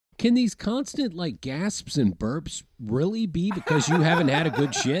Can these constant like gasps and burps really be because you haven't had a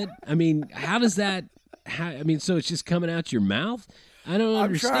good shit? I mean, how does that? So it's just coming out your mouth? I don't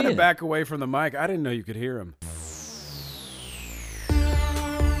understand. I'm trying to back away from the mic. I didn't know you could hear him.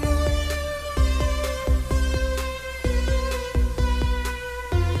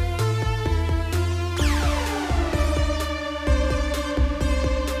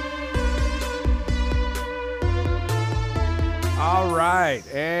 All right,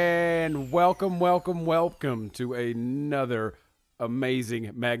 and welcome to another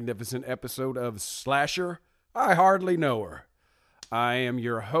amazing, magnificent episode of Slasher, I Hardly Know Her. I am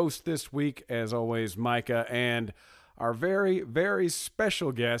your host this week, as always, Micah, and our very, very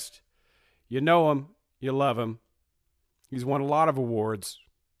special guest. You know him, you love him. He's won a lot of awards,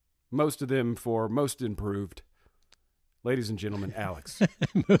 most of them for Most Improved. Ladies and gentlemen, Alex.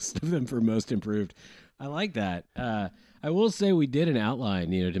 Most of them for Most Improved. I like that. I will say we did an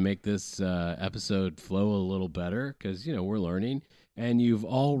outline, to make this episode flow a little better because, we're learning. And you've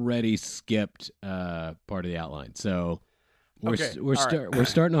already skipped part of the outline. So we're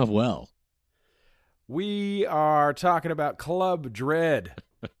starting off well. We are talking about Club Dread,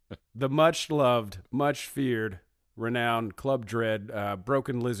 the much-loved, much-feared, renowned Club Dread.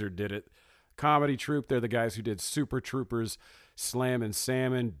 Broken Lizard did it. Comedy troupe. They're the guys who did Super Troopers, Slam and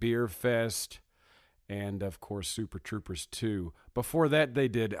Salmon, Beer Fest, and, of course, Super Troopers 2. Before that, they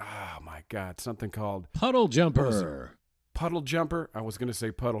did, oh, my God, something called... Puddle Jumper. Puddle Jumper? I was going to say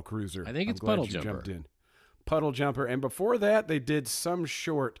Puddle Cruiser. I think it's Puddle Jumper. Jumped in. Puddle Jumper. And before that, they did some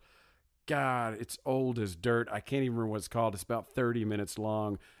short... God, it's old as dirt. I can't even remember what it's called. It's about 30 minutes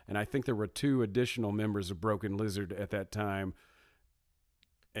long. And I think there were 2 additional members of Broken Lizard at that time.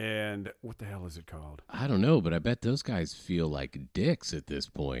 And what the hell is it called? I don't know, but I bet those guys feel like dicks at this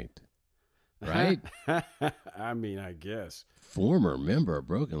point. Right? I mean, I guess. Former member of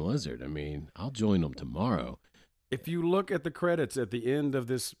Broken Lizard. I mean, I'll join them tomorrow. If you look at the credits at the end of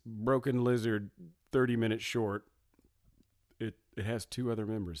this Broken Lizard 30-minute short, it has 2 other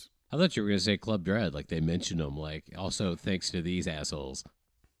members. I thought you were going to say Club Dread, like they mentioned them, like also thanks to these assholes.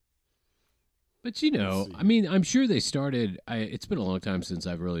 But, I mean, I'm sure they started, it's been a long time since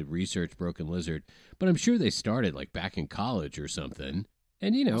I've really researched Broken Lizard, but I'm sure they started like back in college or something.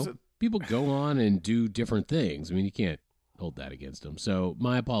 And, people go on and do different things. I mean, you can't hold that against them. So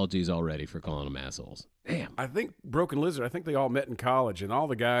my apologies already for calling them assholes. Damn. I think Broken Lizard, I think they all met in college, and all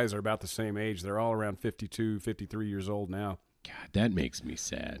the guys are about the same age. They're all around 52, 53 years old now. God, that makes me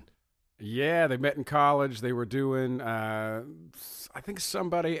sad. Yeah, they met in college. They were doing, I think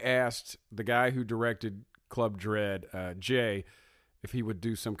somebody asked the guy who directed Club Dread, Jay, if he would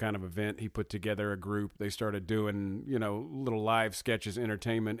do some kind of event. He put together a group. They started doing, little live sketches,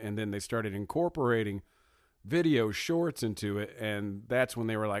 entertainment, and then they started incorporating video shorts into it. And that's when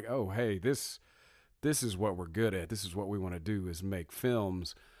they were like, oh, hey, this is what we're good at. This is what we want to do, is make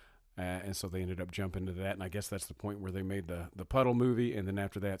films. And so they ended up jumping into that. And I guess that's the point where they made the Puddle movie. And then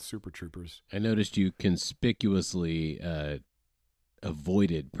after that, Super Troopers. I noticed you conspicuously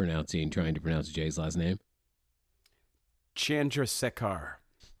avoided trying to pronounce Jay's last name. Chandrasekhar.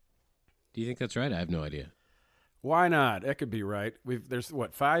 Do you think that's right? I have no idea. Why not? That could be right. There's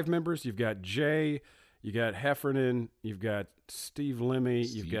 5 members? You've got Jay, you got Heffernan, you've got Steve Lemmy,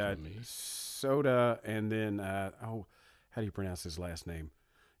 you've got Soda, and then how do you pronounce his last name?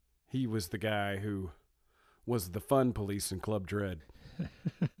 He was the guy who was the fun police in Club Dread.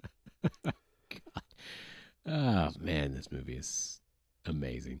 God. Oh man, this movie is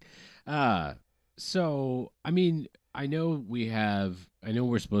amazing. So I mean, I know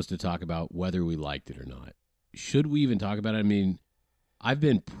we're supposed to talk about whether we liked it or not. Should we even talk about it? I mean, I've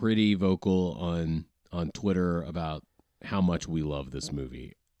been pretty vocal on Twitter about how much we love this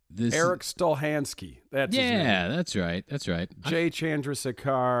movie. Eric Stolhansky. That's his name. That's right. Jay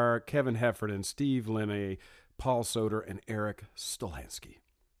Chandrasekhar, Kevin Heffernan, Steve Lemmy, Paul Soder, and Eric Stolhansky.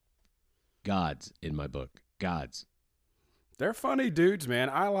 Gods in my book. Gods. They're funny dudes, man.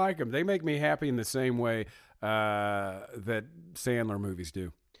 I like them. They make me happy in the same way that Sandler movies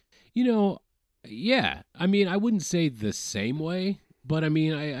do. Yeah. I mean, I wouldn't say the same way, but I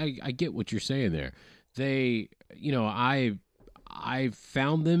mean, I get what you're saying there. They, I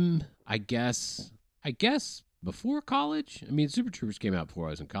found them, I guess before college. I mean, Super Troopers came out before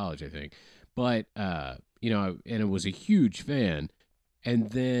I was in college, I think. But, and it was a huge fan. And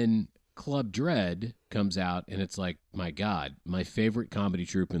then Club Dread comes out, and it's like, my God, my favorite comedy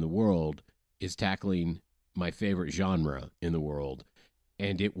troupe in the world is tackling my favorite genre in the world.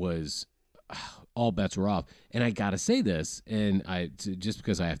 And it was, all bets were off. And I got to say this, and just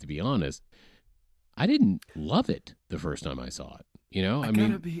because I have to be honest, I didn't love it the first time I saw it. You know, I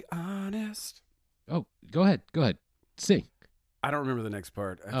gotta be honest. Oh, go ahead. Sing. I don't remember the next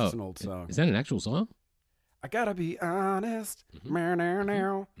part. That's an old song. Is that an actual song? I gotta be honest. Meow, meow,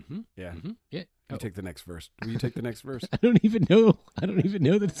 meow. Yeah. Yeah. You take the next verse. Will you take the next verse? I don't even know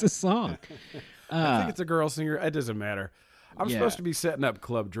that it's a song. I think it's a girl singer. It doesn't matter. I'm Yeah. supposed to be setting up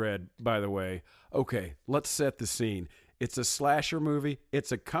Club Dread, by the way. Okay, let's set the scene. It's a slasher movie.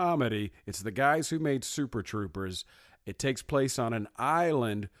 It's a comedy. It's the guys who made Super Troopers. It takes place on an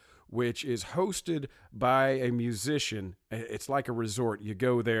island which is hosted by a musician. It's like a resort. You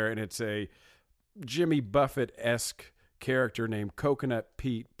go there, and it's a Jimmy Buffett-esque character named Coconut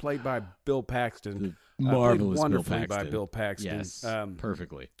Pete, played by Bill Paxton. Marvelous wonderfully Bill Paxton. by Bill Paxton. Yes,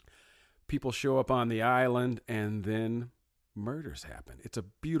 perfectly. People show up on the island, and then murders happen. It's a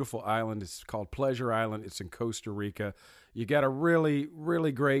beautiful island. It's called Pleasure Island. It's in Costa Rica. You got a really,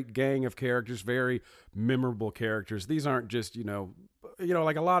 really great gang of characters, very memorable characters. These aren't just,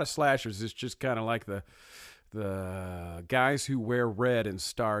 like a lot of slashers. It's just kind of like the guys who wear red in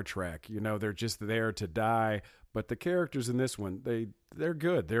Star Trek. They're just there to die. But the characters in this one, they're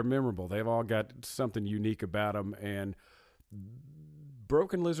good. They're memorable. They've all got something unique about them. And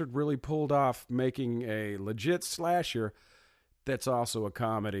Broken Lizard really pulled off making a legit slasher that's also a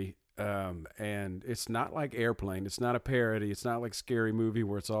comedy. And it's not like Airplane. It's not a parody. It's not like Scary Movie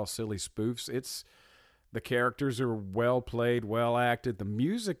where it's all silly spoofs. The characters are well played, well acted. The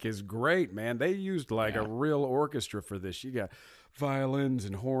music is great, man. They used a real orchestra for this. You got violins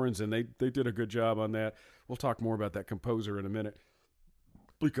and horns, and they did a good job on that. We'll talk more about that composer in a minute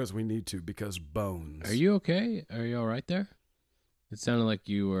because we need to, because bones. Are you okay? Are you all right there? It sounded like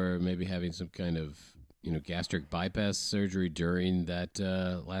you were maybe having some kind of gastric bypass surgery during that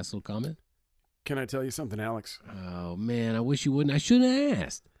last little comment. Can I tell you something, Alex? Oh, man, I wish you wouldn't. I should have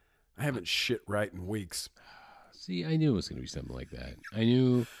asked. I haven't shit right in weeks. See, I knew it was going to be something like that. I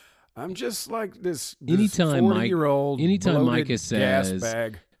knew. I'm just like this anytime 40-year-old anytime Micah gas says,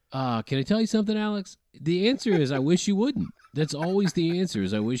 bag. Can I tell you something, Alex? The answer is I wish you wouldn't. That's always the answer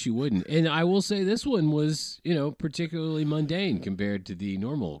is I wish you wouldn't. And I will say this one was, particularly mundane compared to the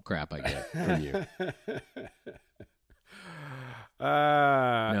normal crap I get from you.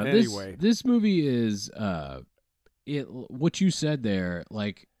 Now, anyway. This movie is what you said there,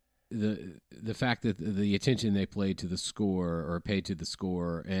 like the fact that the attention they paid to the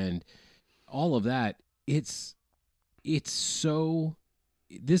score and all of that, it's so,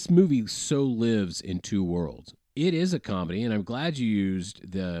 this movie so lives in two worlds. It is a comedy, and I'm glad you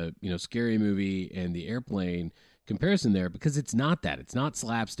used the Scary Movie and the Airplane comparison there, because it's not that. It's not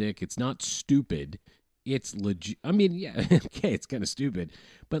slapstick. It's not stupid. It's legit. I mean, yeah, okay, it's kind of stupid,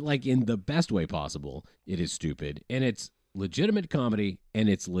 but like in the best way possible, it is stupid, and it's legitimate comedy, and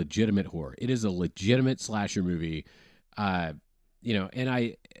it's legitimate horror. It is a legitimate slasher movie, and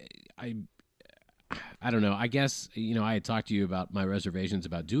I don't know. I guess, I had talked to you about my reservations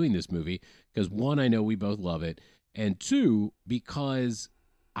about doing this movie because, one, I know we both love it, and two, because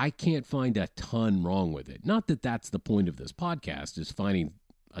I can't find a ton wrong with it. Not that that's the point of this podcast, is finding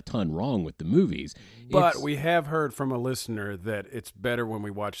a ton wrong with the movies. But we have heard from a listener that it's better when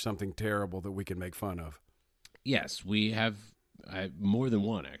we watch something terrible that we can make fun of. Yes, we have. More than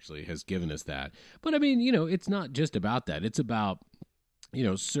one, actually, has given us that. But, I mean, it's not just about that. It's about...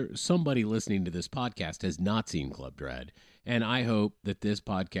 somebody listening to this podcast has not seen Club Dread, and I hope that this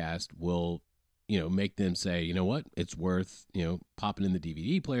podcast will, make them say, you know what, it's worth, popping in the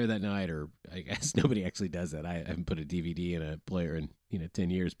DVD player that night, or I guess nobody actually does that. I haven't put a DVD in a player in, 10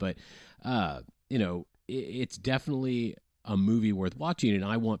 years, but, it's definitely a movie worth watching, and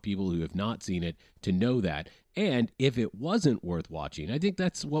I want people who have not seen it to know that. And if it wasn't worth watching, I think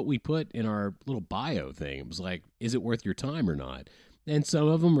that's what we put in our little bio thing. It was like, is it worth your time or not? And some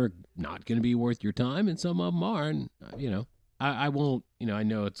of them are not going to be worth your time, and some of them are. And, I won't, I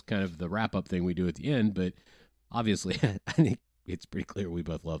know it's kind of the wrap-up thing we do at the end, but obviously I think it's pretty clear we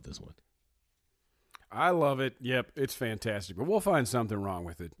both love this one. I love it. Yep, it's fantastic. But we'll find something wrong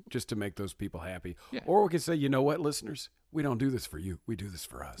with it just to make those people happy. Yeah. Or we can say, you know what, listeners? We don't do this for you. We do this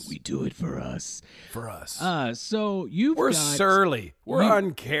for us. We do it for us. For us. So we're surly. We're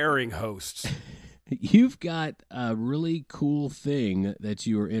uncaring hosts. You've got a really cool thing that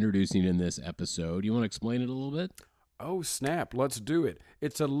you are introducing in this episode. You want to explain it a little bit? Oh, snap. Let's do it.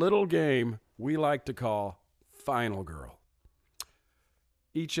 It's a little game we like to call Final Girl.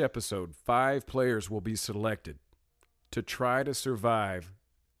 Each episode, 5 players will be selected to try to survive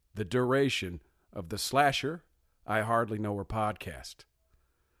the duration of the Slasher I Hardly Know Her podcast.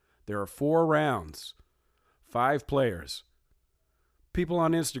 There are 4 rounds, 5 players. People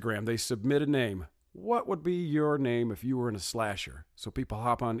on Instagram, they submit a name. what would be your name if you were in a slasher? So people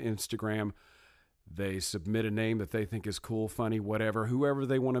hop on Instagram. They submit a name that they think is cool, funny, whatever, whoever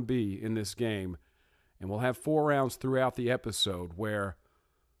they want to be in this game. And we'll have 4 rounds throughout the episode where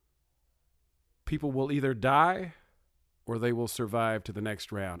people will either die or they will survive to the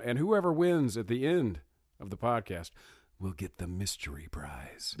next round. And whoever wins at the end of the podcast will get the mystery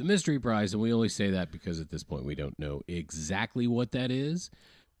prize. The mystery prize, and we only say that because at this point we don't know exactly what that is.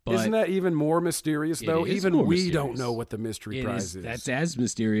 But isn't that even more mysterious, though? Even we mysterious. don't know what the mystery prize is. That's as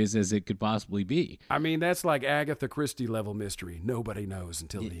mysterious as it could possibly be. I mean, that's like Agatha Christie level mystery. Nobody knows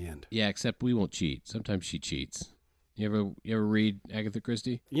until the end. Yeah, except we won't cheat. Sometimes she cheats. You ever read Agatha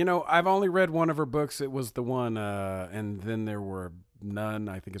Christie? You know, I've only read one of her books. It was the one, and then there were none,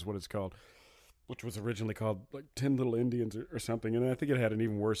 I think is what it's called, which was originally called like 10 Little Indians or something. And I think it had an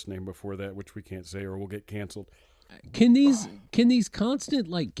even worse name before that, which we can't say or we'll get canceled. Can these constant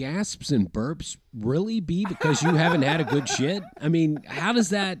like gasps and burps really be because you haven't had a good shit? I mean, how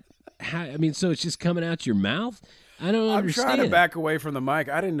does that? So it's just coming out your mouth? I don't understand. I'm trying to back away from the mic.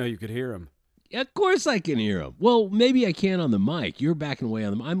 I didn't know you could hear him. Of course I can hear him. Well, maybe I can on the mic. You're backing away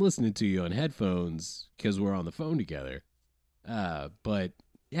on the. I'm listening to you on headphones because we're on the phone together. But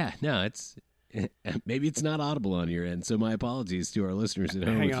yeah, no, it's maybe it's not audible on your end. So my apologies to our listeners at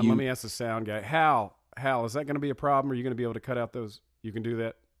home. Hang on, let me ask the sound guy. Hal, is that going to be a problem? Are you going to be able to cut out those? You can do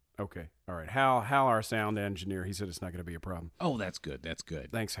that? Okay. All right. Hal, our sound engineer, he said it's not going to be a problem. Oh, that's good. That's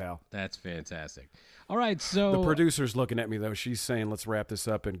good. Thanks, Hal. That's fantastic. All right, so... The producer's looking at me, though. She's saying, let's wrap this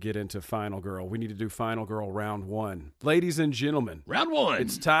up and get into Final Girl. We need to do Final Girl round 1. Ladies and gentlemen. Round 1.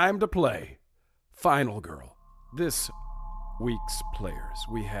 It's time to play Final Girl. This week's players,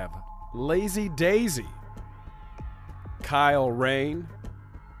 we have Lazy Daisy, Kyle Rain,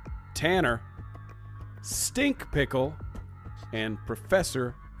 Tanner, Stink Pickle, and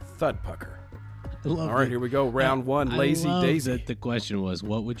Professor Thudpucker. All right, here we go. Round 1, Lazy Daisy. That the question was,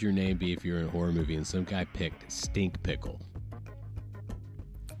 what would your name be if you were in a horror movie? And some guy picked Stink Pickle.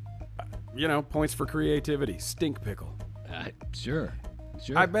 You know, points for creativity. Stink Pickle. Sure.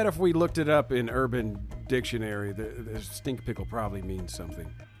 I bet if we looked it up in Urban Dictionary, the Stink Pickle probably means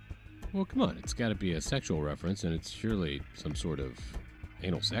something. Well, come on. It's got to be a sexual reference, and it's surely some sort of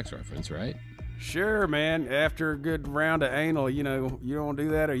anal sex reference, right? Sure, man. After a good round of anal, you know, you don't do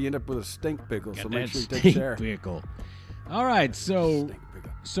that or you end up with a stink pickle. So make sure you take a shower. Pickle. All right, so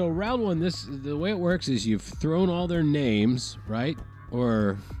round 1, the way it works is you've thrown all their names, right?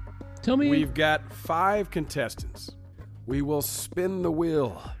 Or tell me. We've got 5 contestants. We will spin the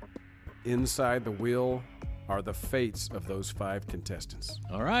wheel. Inside the wheel are the fates of those 5 contestants.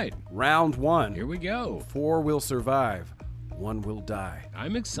 All right. Round 1. Here we go. 4 will survive. 1 will die.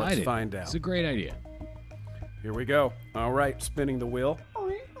 I'm excited. Let's find out. It's a great idea. Here we go. All right, spinning the wheel.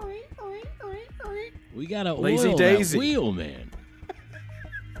 We got to Lazy oil Daisy. that wheel, man.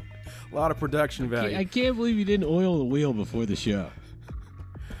 A lot of production value. I can't believe you didn't oil the wheel before the show.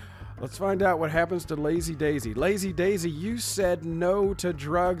 Let's find out what happens to Lazy Daisy. Lazy Daisy, you said no to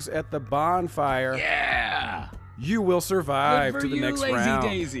drugs at the bonfire. Yeah. You will survive to the next round.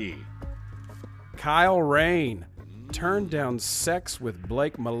 Lazy Daisy. Kyle Rain turned down sex with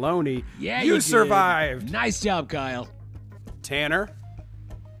Blake Maloney. Yeah, you did. survived. Nice job, Kyle. Tanner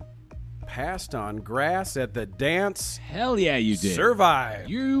passed on grass at the dance. Hell yeah, you did. Survived.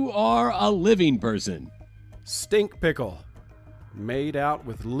 You are a living person. Stink Pickle made out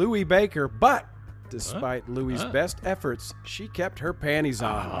with Louis Baker, but despite Louis' best efforts, she kept her panties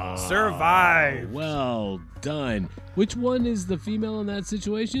on. Survived. Well done. Which one is the female in that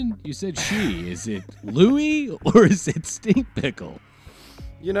situation? You said she. Is it Louis or is it Stink Pickle?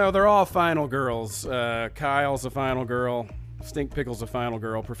 You know, they're all final girls. Kyle's a final girl. Stink Pickle's a final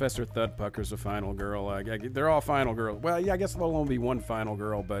girl. Professor Thudpucker's a final girl. They're all final girls. Well, yeah, I guess there'll only be one final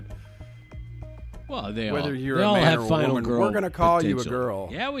girl, but well, they whether all, you're they a all man have or a final woman, girl we're going to call potential. you a girl.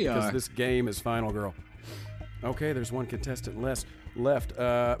 Yeah, we because are. This game is final girl. Okay, there's one contestant left.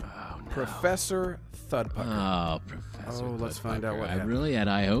 Professor Thudpucker. Oh, Professor Thudpucker. Let's find out what happened. I really had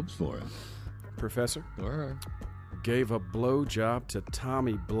high hopes for him. Professor Or gave a blowjob to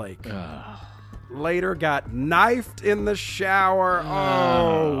Tommy Blake. Later got knifed in the shower.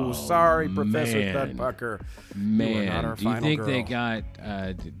 Oh, sorry, Professor Thudpucker. Man, you are not our do you final think girl. they got?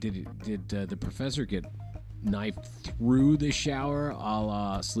 Did the professor get knifed through the shower, a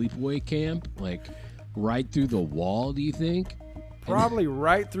la Sleepaway Camp, like right through the wall? Do you think? Probably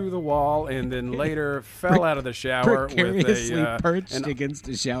right through the wall, and then later fell out of the shower Precariously with a perched against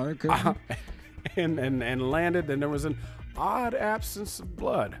a shower curtain, and landed. And there was an odd absence of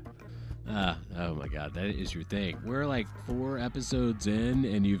blood. Oh my God, that is your thing. We're like 4 episodes in,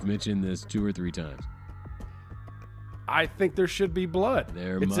 and you've mentioned this 2 or 3 times. I think there should be blood.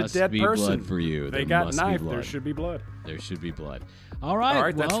 It's must a dead be person. blood for you. They There got must be knifed. blood. There should be blood. There should be blood. All right. All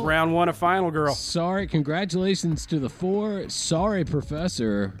right, well, that's round 1 of Final Girl. Sorry, congratulations to the 4. Sorry,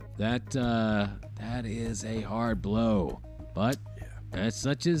 Professor. That is a hard blow. But that's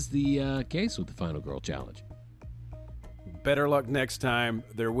such is the case with the Final Girl Challenge. Better luck next time.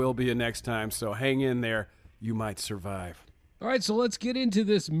 There will be a next time, so hang in there. You might survive. All right, so let's get into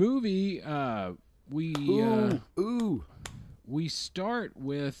this movie. We start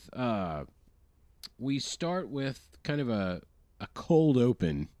with kind of a cold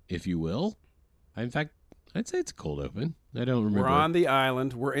open, if you will. In fact, I'd say it's a cold open. I don't remember. We're on the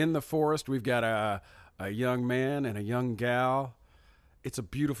island. We're in the forest. We've got a young man and a young gal. It's a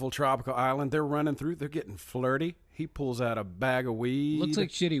beautiful tropical island. They're running through. They're getting flirty. He pulls out a bag of weed. Looks like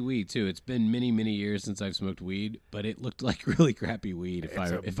shitty weed too. It's been many, many years since I've smoked weed, but it looked like really crappy weed. If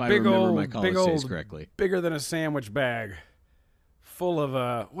I remember my college days correctly, bigger than a sandwich bag, full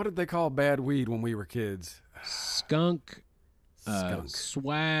of what did they call bad weed when we were kids? Skunk.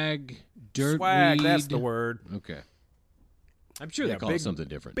 Swag, dirt swag, weed. That's the word. Okay. I'm sure they call it something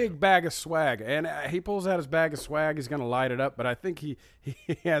different. Big bag of swag. And he pulls out his bag of swag. He's going to light it up, but I think he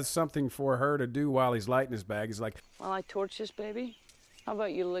has something for her to do while he's lighting his bag. He's like, while I torch this baby, how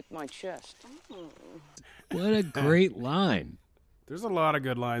about you lick my chest? What a great line. There's a lot of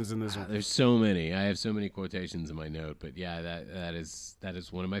good lines in this one. There's so many. I have so many quotations in my note, but yeah, that is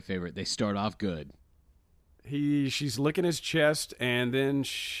one of my favorite. They start off good. She's licking his chest, and then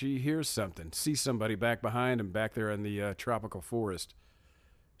she hears something, sees somebody back behind him, back there in the tropical forest.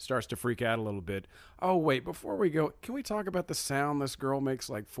 Starts to freak out a little bit. Oh, wait, before we go, can we talk about the sound this girl makes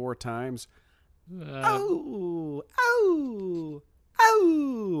like 4 times? Oh, oh,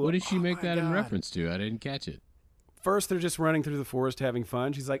 oh. What did she make that God. in reference to? I didn't catch it. First, they're just running through the forest having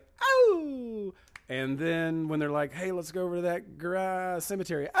fun. She's like, oh. And then when they're like, hey, let's go over to that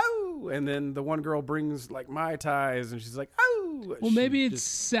cemetery. Oh. And then the one girl brings like Mai Tais, and she's like, oh. Well, maybe it's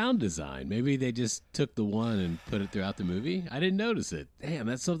sound design. Maybe they just took the one and put it throughout the movie. I didn't notice it. Damn,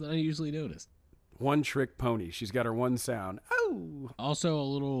 that's something I usually notice. One trick pony. She's got her one sound. Oh. Also a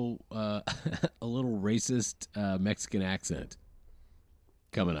little racist Mexican accent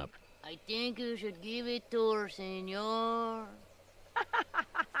coming up. I think you should give it to her, senor.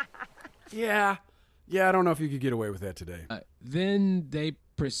 Yeah, I don't know if you could get away with that today. Then they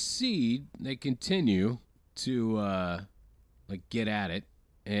continue to get at it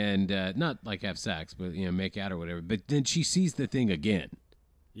and not like have sex, but make out or whatever. But then she sees the thing again.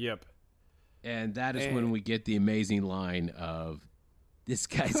 Yep. And that is when we get the amazing line of, this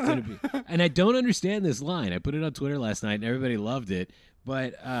guy's going to be... And I don't understand this line. I put it on Twitter last night, and everybody loved it.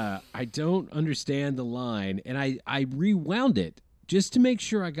 But I don't understand the line. And I rewound it just to make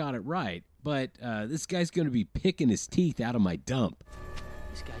sure I got it right. But this guy's going to be picking his teeth out of my dump.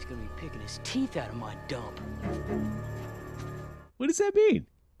 This guy's gonna be picking his teeth out of my dump. What does that mean?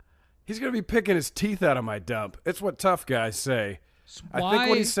 He's going to be picking his teeth out of my dump. It's what tough guys say. I think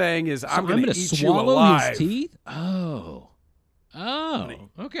what he's saying is, I'm going to eat you alive. His teeth? Oh,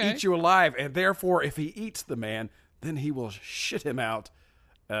 okay. Eat you alive, and therefore, if he eats the man, then he will shit him out.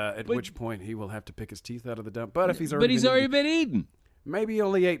 At which point, he will have to pick his teeth out of the dump. But if he's already been eaten. Maybe he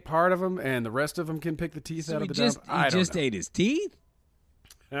only ate part of him, and the rest of him can pick the teeth out of the dump. He just ate his teeth?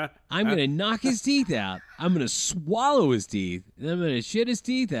 I'm going to knock his teeth out. I'm going to swallow his teeth. And I'm going to shit his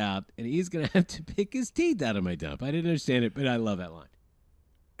teeth out. And he's going to have to pick his teeth out of my dump. I didn't understand it, but I love that line.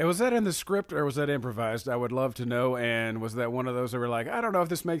 And was that in the script or was that improvised? I would love to know. And was that one of those that were like, I don't know if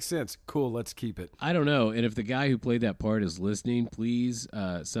this makes sense. Cool, let's keep it. I don't know. And if the guy who played that part is listening, please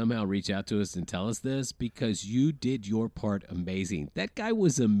somehow reach out to us and tell us this, because you did your part amazing. That guy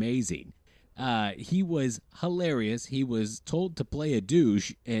was amazing. He was hilarious. He was told to play a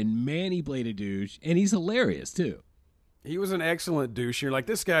douche, and man, he played a douche, and he's hilarious too. He was an excellent douche. You're like,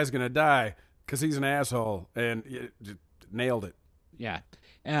 this guy's going to die because he's an asshole, and nailed it. Yeah.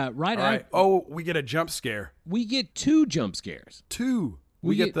 Right. Oh, we get a jump scare. We get 2 jump scares. 2.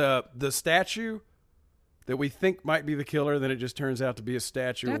 We get the statue that we think might be the killer, then it just turns out to be a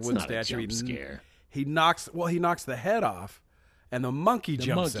statue. That's a wooden not statue. A jump scare. He knocks the head off, and the monkey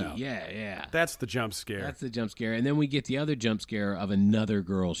jumps out. Yeah. That's the jump scare. That's the jump scare. And then we get the other jump scare of another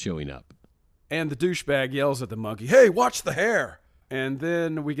girl showing up. And the douchebag yells at the monkey, "Hey, watch the hair!" And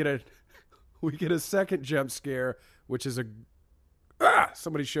then we get a second jump scare, which is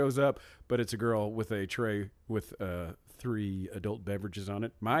somebody shows up, but it's a girl with a tray with 3 adult beverages on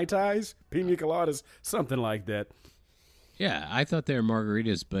it. Mai Tais, pina coladas, something like that. Yeah, I thought they were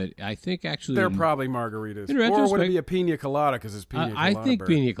margaritas, but I think actually They're probably margaritas. in Or would retrospect- it be a pina colada because it's pina colada I think bird,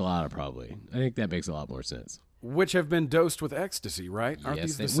 pina colada probably. I think that makes a lot more sense. which have been dosed with ecstasy, right? Aren't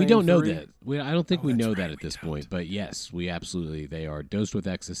Yes, these the we same don't know three? that. I don't think we that's know right, that at we this don't. point, but yes, we absolutely they are dosed with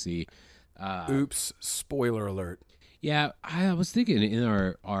ecstasy. Oops! Spoiler alert. Yeah, I was thinking in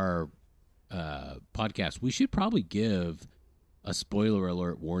our podcast, we should probably give a spoiler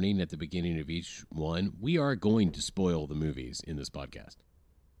alert warning at the beginning of each one. We are going to spoil the movies in this podcast.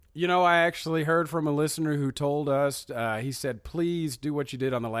 You know, I actually heard from a listener who told us, he said, please do what you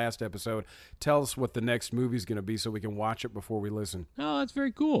did on the last episode. Tell us what the next movie's going to be so we can watch it before we listen. Oh, that's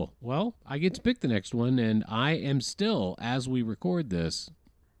very cool. Well, I get to pick the next one, and I am still, as we record this,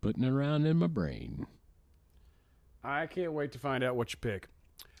 putting it around in my brain. I can't wait to find out what you pick.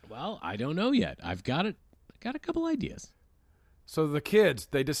 Well, I don't know yet. I've got it. I got a couple ideas. So the kids,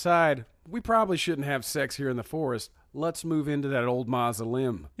 they decide, we probably shouldn't have sex here in the forest. Let's move into that old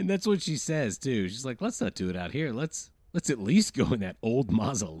mausoleum. And that's what she says too. She's like, "Let's not do it out here. Let's at least go in that old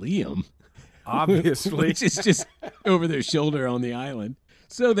mausoleum." Obviously. Which is just over their shoulder on the island.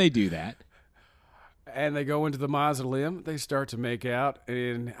 So they do that. And they go into the mausoleum. They start to make out.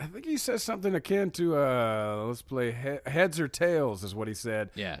 And I think he says something akin to, let's play heads or tails is what he said.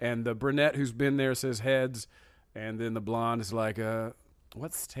 Yeah. And the brunette who's been there says heads. And then the blonde is like,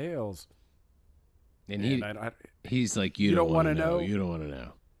 what's tails? And he's like, you don't want to know. You don't want to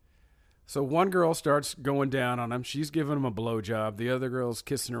know. So one girl starts going down on him. She's giving him a blowjob. The other girl's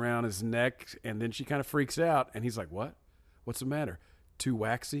kissing around his neck. And then she kind of freaks out. And he's like, what? What's the matter? Too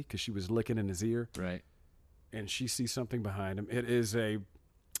waxy? Because she was licking in his ear. Right. And she sees something behind him. It is a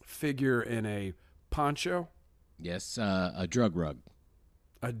figure in a poncho. Yes, a drug rug.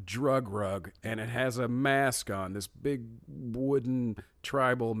 A drug rug. And it has a mask on. This big wooden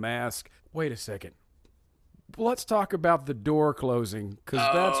tribal mask. Wait a second. Let's talk about the door closing, because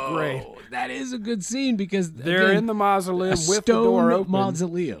that's great. That is a good scene because They're again, in the mausoleum a with the door stone open.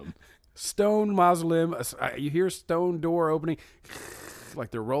 mausoleum. Stone mausoleum. You hear stone door opening,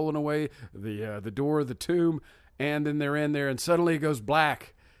 like they're rolling away the door of the tomb, and then they're in there, and suddenly it goes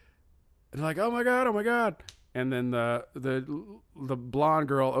black. And like, oh my god! And then the blonde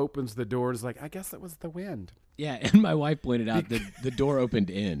girl opens the door and is like, I guess that was the wind. Yeah, and my wife pointed out that the door opened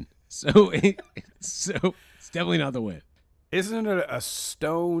in, so it's definitely not the wind. Isn't it a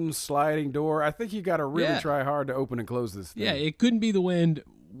stone sliding door? I think you got to really try hard to open and close this thing. Yeah, it couldn't be the wind,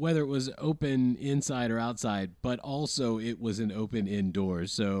 whether it was open inside or outside, but also it was an open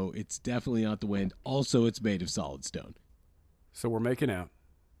indoors, so it's definitely not the wind. Also, it's made of solid stone. So we're making out,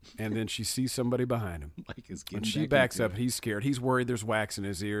 and then she sees somebody behind him. Like it's And getting she back backs into up. it. He's scared. He's worried there's wax in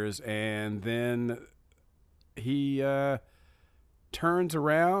his ears. And then he turns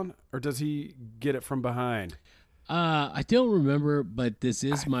around, or does he get it from behind? I don't remember, but this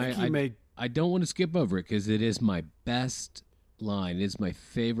is I don't want to skip over it because it is my best line. It is my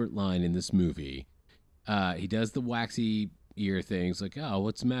favorite line in this movie. He does the waxy ear things, like, oh,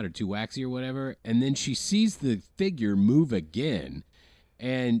 what's the matter? Too waxy or whatever? And then she sees the figure move again.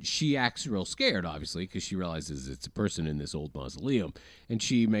 And she acts real scared, obviously, because she realizes it's a person in this old mausoleum. And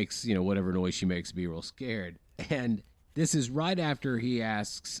she makes, whatever noise she makes to be real scared. And this is right after he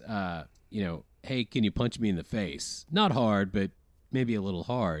asks, hey, can you punch me in the face? Not hard, but maybe a little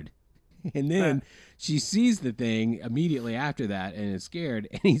hard. And then she sees the thing immediately after that and is scared.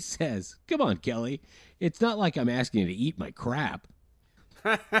 And he says, come on, Kelly. It's not like I'm asking you to eat my crap.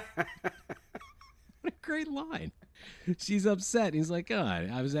 What a great line. She's upset. And he's like, God,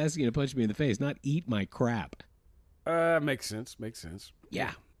 I was asking you to punch me in the face, not eat my crap. Makes sense.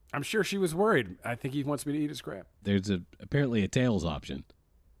 Yeah. I'm sure she was worried. I think he wants me to eat his crap. There's apparently a tails option.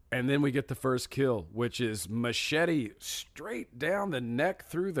 And then we get the first kill, which is machete straight down the neck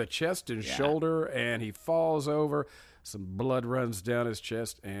through the chest and shoulder, and he falls over. Some blood runs down his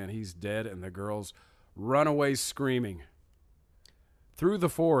chest, and he's dead, and the girls run away screaming. Through the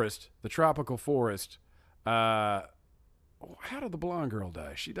forest, the tropical forest. How did the blonde girl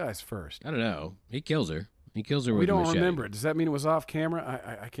die? She dies first. I don't know. He kills her. He kills her with We a don't machete. remember it. Does that mean it was off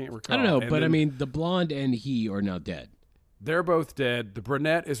camera? I can't recall. I don't know, And but I then mean, the blonde and he are now dead. they're both dead. The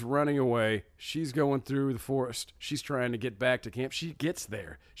brunette is running away. She's going through the forest. She's trying to get back to camp. She gets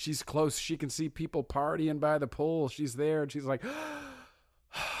there. She's close. She can see people partying by the pool. She's there, and she's like,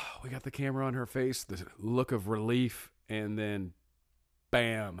 we got the camera on her face, the look of relief, and then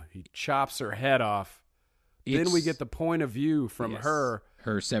bam, he chops her head off. Then we get the point of view from her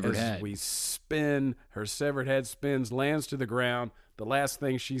severed as head. we spin. Her severed head spins, lands to the ground. The last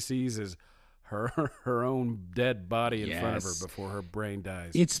thing she sees is her own dead body in front of her Yes. before her brain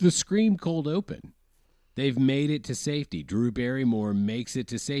dies. It's the Scream cold open. They've made it to safety. Drew Barrymore makes it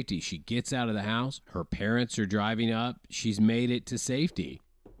to safety. She gets out of the house. Her parents are driving up. She's made it to safety.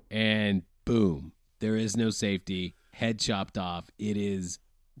 And boom, there is no safety. Head chopped off. It is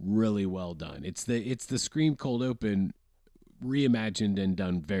really well done. It's the Scream cold open reimagined and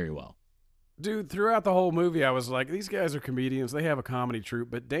done very well. Dude, throughout the whole movie, I was like, these guys are comedians. They have a comedy troupe.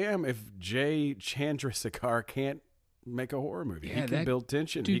 But damn, if Jay Chandrasekhar can't make a horror movie. Yeah, he can build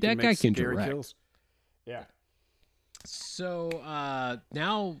tension. Dude, he that can guy make can scary direct. kills. Yeah. So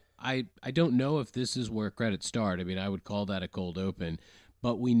now I don't know if this is where credits start. I mean, I would call that a cold open,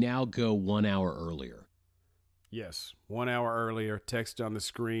 but we now go 1 hour earlier. Yes. 1 hour earlier, text on the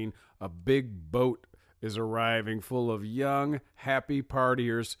screen. A big boat is arriving full of young, happy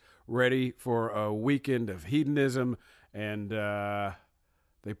partiers ready for a weekend of hedonism. And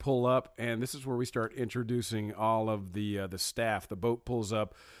they pull up, and this is where we start introducing all of the staff. The boat pulls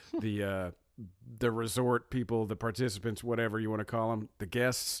up. The resort people, the participants, whatever you want to call them, the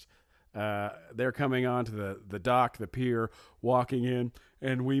guests, they're coming onto the dock, the pier, walking in,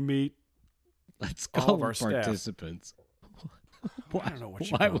 and we meet Let's all call of them our staff. participants. I don't know what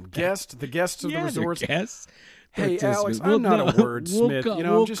you call them. The guests of the resorts. Guests. Hey, Alex, Participants. I'm not a We'll wordsmith.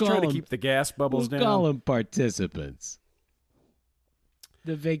 call- I'm just trying to them- keep the gas bubbles We'll down. call them participants.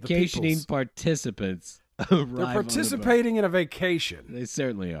 The vacationing peoples. participants They're arrive on the boat. participating in a vacation. They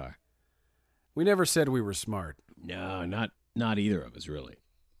certainly are. We never said we were smart. No, not either of us, really.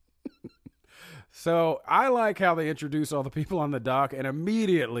 So I like how they introduce all the people on the dock and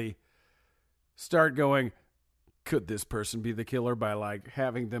immediately start going, could this person be the killer, by like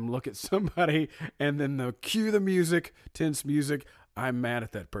having them look at somebody and then they'll cue the music, tense music. I'm mad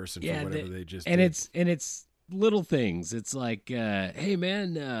at that person for whatever they just did. It's little things. It's like, hey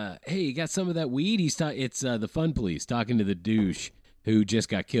man, hey, you got some of that weed? It's the fun police talking to the douche who just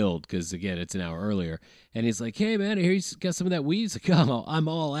got killed because, again, it's an hour earlier. And he's like, hey, man, I hear you got some of that weed. He's like, oh, I'm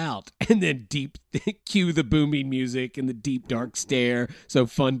all out. And then cue the booming music and the deep, dark stare. So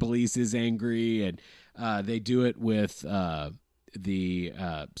Fun Police is angry. And they do it with the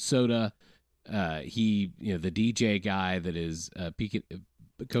soda. The DJ guy that is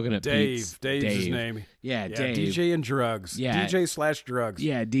Coconut Pete's. Dave's his name. Yeah, Dave. DJ and drugs. Yeah. DJ/drugs.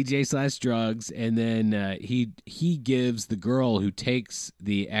 Yeah, DJ/drugs. And then he gives the girl who takes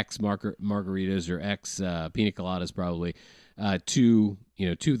the ex margaritas or ex pina coladas probably to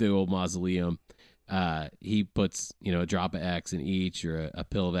the old mausoleum. He puts a drop of X in each or a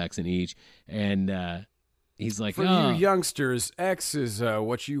pill of X in each, and he's like, for you youngsters, X is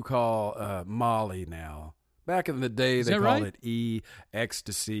what you call Molly now. Back in the day, they called it E,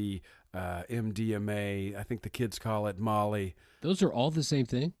 ecstasy, MDMA. I think the kids call it Molly. Those are all the same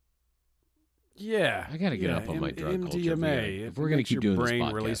thing? Yeah. I got to get up on my drug culture. MDMA. If we're going to keep doing this podcast. Your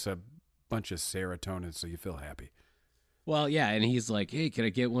brain release a bunch of serotonin so you feel happy. Well, yeah, and he's like, hey, can I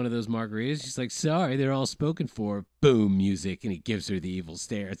get one of those margaritas? She's like, sorry, they're all spoken for. Boom, music, and he gives her the evil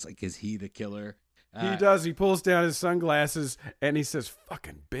stare. It's like, is he the killer? He does. He pulls down his sunglasses and he says,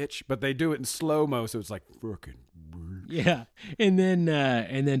 fucking bitch. But they do it in slow-mo, so it's like, fucking bitch. Yeah. And then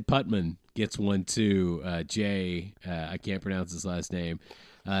Putman gets one too. Jay, I can't pronounce his last name.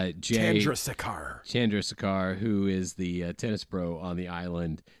 Jay Chandrasekhar, who is the tennis pro on the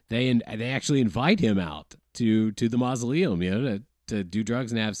island. They actually invite him out to the mausoleum, to do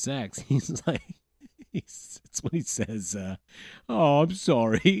drugs and have sex. He's like, it's when he says, oh, I'm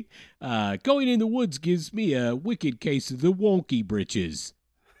sorry. Going in the woods gives me a wicked case of the wonky britches.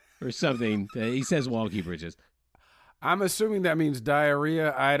 Or something. He says wonky britches. I'm assuming that means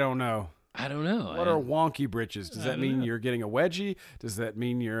diarrhea. I don't know. What are wonky britches? Does that mean you're getting a wedgie? Does that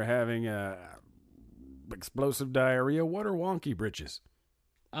mean you're having explosive diarrhea? What are wonky britches?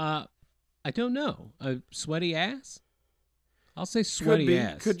 I don't know. A sweaty ass? I'll say sweaty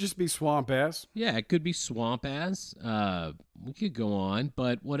ass. Could just be swamp ass. Yeah, it could be swamp ass. We could go on,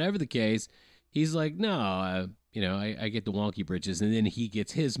 but whatever the case, he's like, no, I get the wonky britches, and then he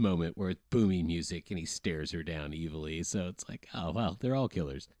gets his moment where it's booming music, and he stares her down evilly. So it's like, oh, well, they're all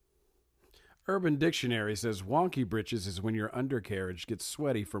killers. Urban Dictionary says wonky britches is when your undercarriage gets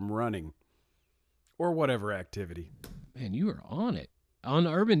sweaty from running or whatever activity. Man, you are on it. On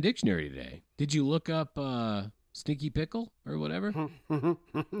Urban Dictionary today. Did you look up Stinky Pickle or whatever?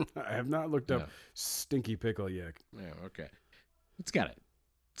 I have not looked up Stinky Pickle yet. Yeah, okay. It's got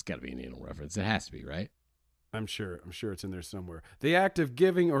to be an anal reference. It has to be, right? I'm sure it's in there somewhere. The act of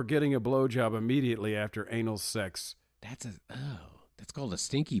giving or getting a blowjob immediately after anal sex. That's called a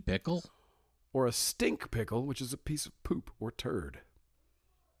stinky pickle? Or a stink pickle, which is a piece of poop or turd.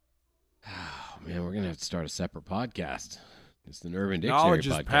 Oh, man, we're going to have to start a separate podcast. It's an Urban Dictionary Knowledge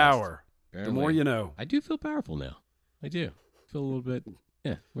podcast. is power. Apparently. The more you know. I do feel powerful now. I do. Feel a little bit.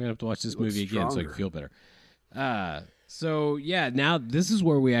 Yeah, we're going to have to watch this movie again so I can feel better. So, yeah, now this is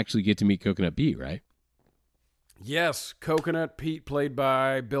where we actually get to meet Coconut Pete, right? Yes, Coconut Pete, played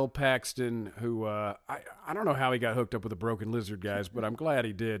by Bill Paxton, who I don't know how he got hooked up with the Broken Lizard guys, but I'm glad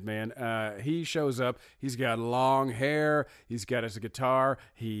he did, man. He shows up. He's got long hair. He's got his guitar.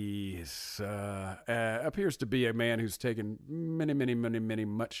 He appears to be a man who's taken many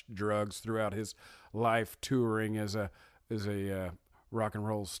much drugs throughout his life, touring as a rock and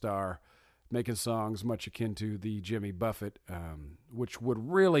roll star, making songs much akin to the Jimmy Buffett, which would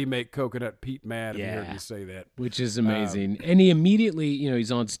really make Coconut Pete mad if you heard me say that. Which is amazing. And he immediately,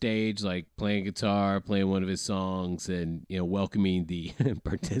 he's on stage, like playing guitar, playing one of his songs, and, welcoming the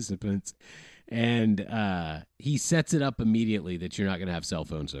participants. And he sets it up immediately that you're not going to have cell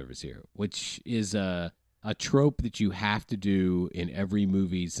phone service here, which is a trope that you have to do in every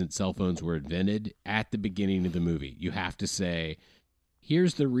movie since cell phones were invented. At the beginning of the movie, you have to say,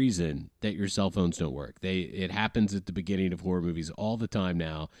 here's the reason that your cell phones don't work. It happens at the beginning of horror movies all the time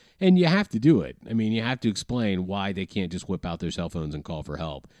now, and you have to do it. I mean, you have to explain why they can't just whip out their cell phones and call for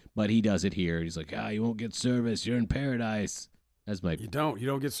help. But he does it here. He's like, you won't get service. You're in paradise. You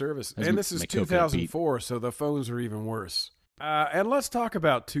don't get service. And this is 2004, so the phones are even worse. And let's talk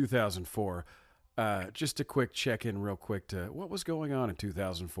about 2004. Just a quick check-in real quick to what was going on in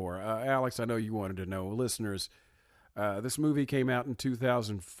 2004. Alex, I know you wanted to know. Listeners, this movie came out in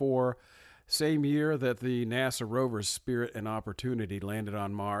 2004, same year that the NASA rover Spirit and Opportunity landed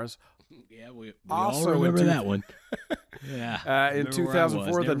on Mars. Yeah, we all remember that one. Yeah. In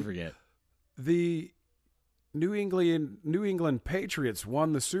 2004, never forget. The New England Patriots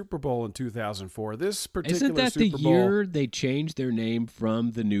won the Super Bowl in 2004. This particular Isn't that Super the Bowl, year they changed their name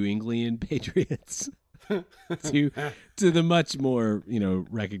from the New England Patriots to the much more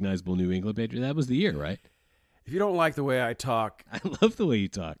recognizable New England Patriots? That was the year, right? If you don't like the way I talk, I love the way you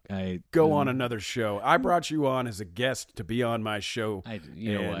talk. Go on another show. I brought you on as a guest to be on my show.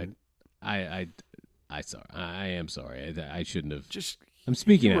 You know what? I am sorry. I shouldn't have. Just I'm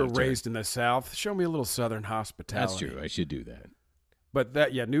speaking. You out were of turn. Raised in the South. Show me a little Southern hospitality. That's true. I should do that. But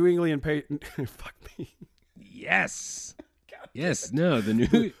New England fuck me. Yes. Yes. No. The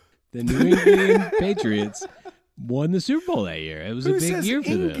New England Patriots won the Super Bowl that year. It was a big year for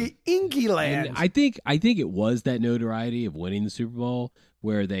them. Ingyland. And I think it was that notoriety of winning the Super Bowl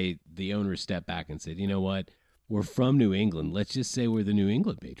where the owners stepped back and said, you know what? We're from New England. Let's just say we're the New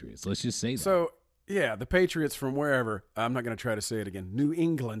England Patriots. Let's just say that. So, yeah, the Patriots from wherever, I'm not going to try to say it again, New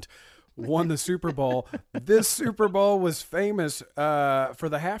England, won the Super Bowl. This Super Bowl was famous for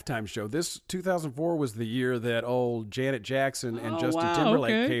the halftime show. This 2004 was the year that old Janet Jackson and Justin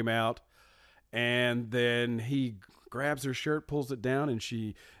Timberlake came out. And then he grabs her shirt, pulls it down, and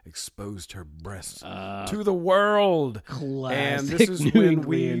she exposed her breasts to the world. Classic and this is New when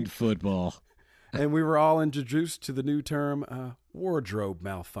England football. And we were all introduced to the new term, wardrobe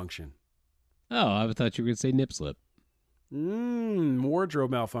malfunction. Oh, I thought you were going to say nip slip.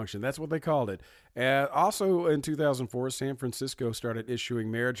 Wardrobe malfunction. That's what they called it. Also in 2004, San Francisco started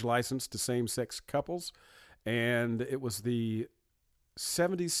issuing marriage license to same-sex couples. And it was the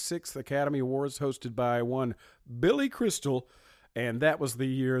 76th Academy Awards hosted by one Billy Crystal. And that was the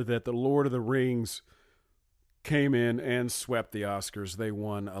year that The Lord of the Rings came in and swept the Oscars. They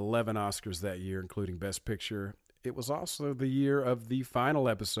won 11 Oscars that year, including Best Picture. It was also the year of the final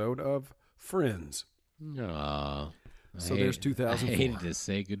episode of Friends. Aww. So there's 2004. I hated to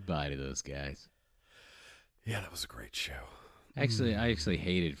say goodbye to those guys. Yeah, that was a great show. Actually, I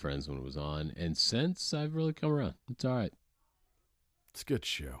hated Friends when it was on, and since I've really come around. It's all right. It's a good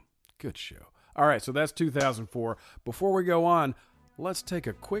show. Good show. All right, so that's 2004. Before we go on, let's take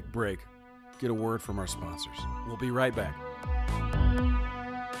a quick break, get a word from our sponsors. We'll be right back.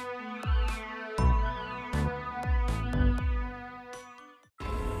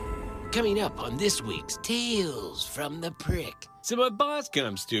 Coming up on this week's Tales from the Prick. So my boss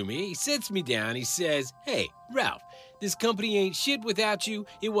comes to me, he sits me down, he says, "Hey, Ralph, this company ain't shit without you.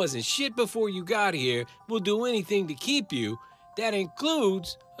 It wasn't shit before you got here. We'll do anything to keep you. That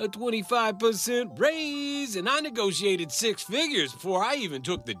includes a 25% raise, and I negotiated 6 figures before I even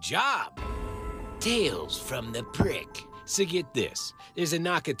took the job." Tales from the Prick. So get this. There's a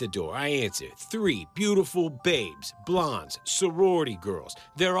knock at the door. I answer. 3 beautiful babes, blondes, sorority girls.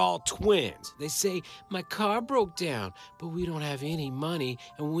 They're all twins. They say, "My car broke down, but we don't have any money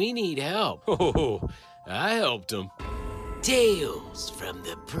and we need help." Oh, I helped them. Tales from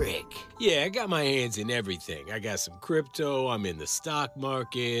the Prick. Yeah, I got my hands in everything. I got some crypto, I'm in the stock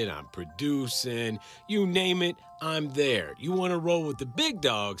market, I'm producing, you name it, I'm there. You want to roll with the big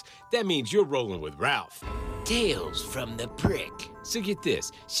dogs, that means you're rolling with Ralph. Tales from the Prick. So get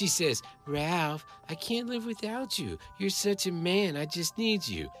this, she says, Ralph, I can't live without you. You're such a man, I just need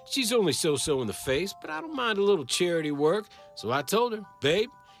you. She's only so-so in the face, but I don't mind a little charity work. So I told her, babe,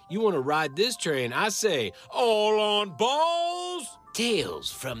 you want to ride this train? I say, all on balls? Tales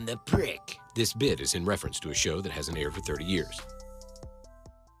from the Prick. This bit is in reference to a show that hasn't aired for 30 years.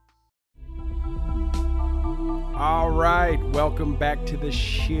 All right, welcome back to the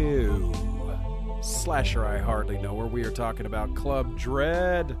show. Slasher I Hardly Know, where we are talking about Club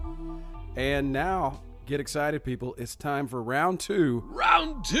Dread. And now, get excited, people. It's time for round two.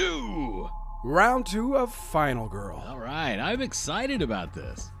 Round two! Round two of Final Girl. All right, I'm excited about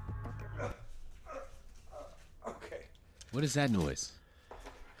this. Okay. What is that noise?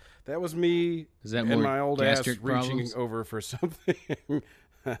 That was me Is that and more my old ass gastric reaching problems? over for something.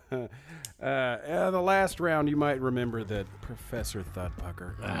 The last round, you might remember that Professor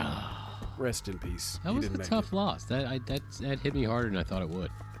Thudpucker. Rest in peace. That He was a didn't make tough it. loss. That hit me harder than I thought it would.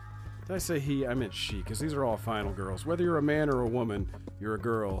 Did I say he? I meant she, because these are all final girls. Whether you're a man or a woman, you're a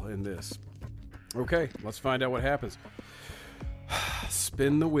girl in this. Okay, let's find out what happens.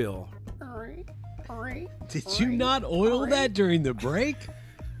 Spin the wheel. Did you not oil that during the break?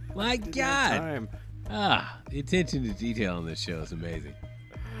 My Didn't have God. time. The attention to detail on this show is amazing.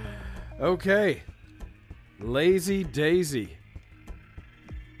 Okay. Lazy Daisy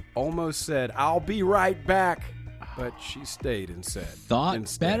almost said, I'll be right back. But she stayed and said. Thought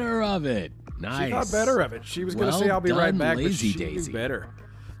instead. better of it. Nice. She thought better of it. She was going to Well say, I'll be right done, back, but Lazy she Daisy. knew better.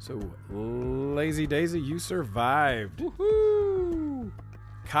 So, Lazy Daisy, you survived. Woohoo!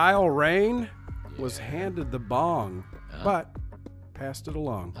 Kyle Rain was handed the bong, but passed it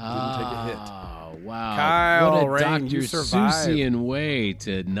along. Didn't take a hit. Oh, wow. Kyle what a Rain, Dr. you survived. Seussian way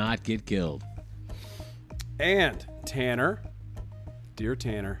to not get killed. And Tanner, dear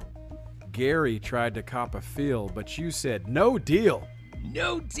Tanner, Gary tried to cop a feel, but you said no deal.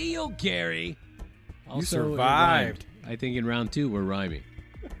 No deal, Gary. Also, it survived. rhymed. I think in round two we're rhyming.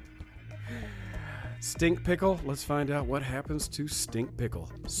 Stink Pickle, let's find out what happens to Stink Pickle.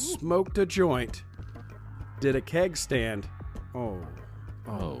 Smoked a joint, did a keg stand. Oh,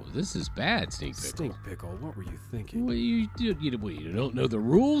 this is bad, Stink Pickle. Stink Pickle, what were you thinking? What, you don't know the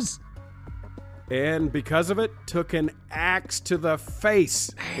rules? And because of it, took an axe to the face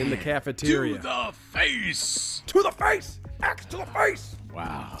in the cafeteria. To the face. To the face! Axe to the face!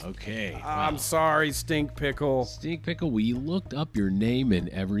 Wow, okay. I'm sorry, Stink Pickle. Stink Pickle, we looked up your name and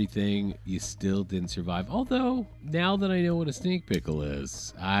everything. You still didn't survive. Although, now that I know what a Stink Pickle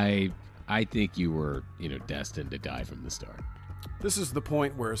is, I think you were, destined to die from the start. This is the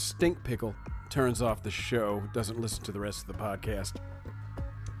point where Stink Pickle turns off the show, doesn't listen to the rest of the podcast.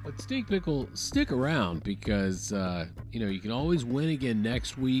 But Stink Pickle, stick around because, you can always win again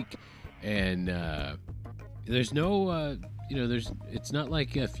next week. And there's no, it's not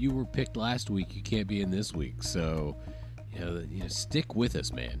like if you were picked last week, you can't be in this week. So, stick with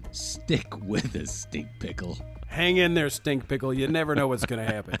us, man. Stick with us, Stink Pickle. Hang in there, Stink Pickle. You never know what's going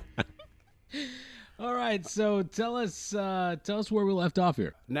to happen. All right, so tell us where we left off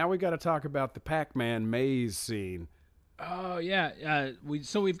here. Now we got to talk about the Pac-Man maze scene. Oh yeah,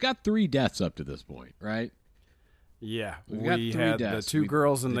 we've got 3 deaths up to this point, right? Yeah, We've got we 3 had deaths. the 2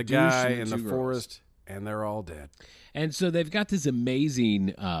 girls and the the douche guy and the in the 2 girls. forest, and they're all dead. And so they've got this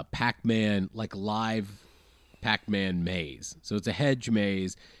amazing Pac-Man, like live Pac-Man maze. So it's a hedge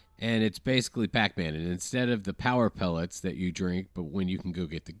maze, and it's basically Pac-Man. And instead of the power pellets that you drink, but when you can go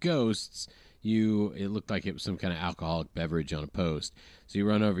get the ghosts, it looked like it was some kind of alcoholic beverage on a post. So you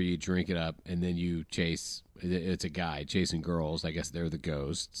run over, you drink it up, and then you chase. It's a guy chasing girls. I guess they're the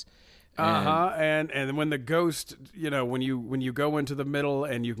ghosts. And when the ghost, when you go into the middle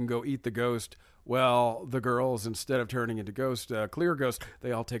and you can go eat the ghost, well, the girls, instead of turning into clear ghosts,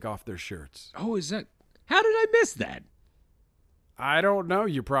 they all take off their shirts. Oh, is that? How did I miss that? I don't know.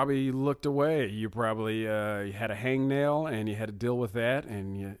 You probably looked away. You probably you had a hangnail and you had to deal with that,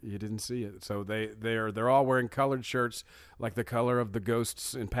 and you didn't see it. So they're all wearing colored shirts like the color of the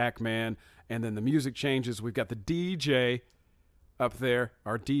ghosts in Pac-Man, and then the music changes. We've got the DJ up there,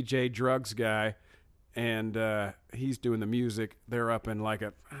 our DJ Drugs guy, and he's doing the music. They're up in like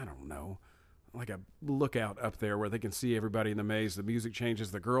a lookout up there where they can see everybody in the maze. The music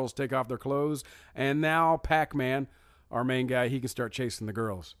changes. The girls take off their clothes, and now Pac-Man, our main guy, he can start chasing the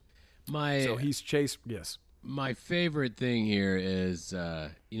girls. So he's chased. Yes. My favorite thing here is,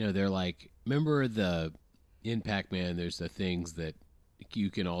 they're like, remember in Pac-Man, there's the things that you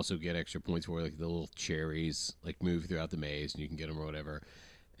can also get extra points for, like the little cherries, like move throughout the maze, and you can get them or whatever.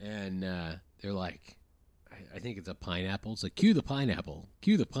 And they're like, I think it's a pineapple. It's like, cue the pineapple,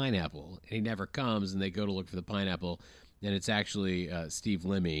 cue the pineapple. And he never comes, and they go to look for the pineapple, and it's actually Steve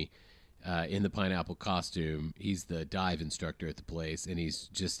Lemmy in the pineapple costume. He's the dive instructor at the place, and he's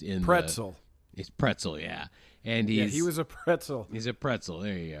just in Pretzel. He's Pretzel, yeah. And he was a pretzel. He's a pretzel.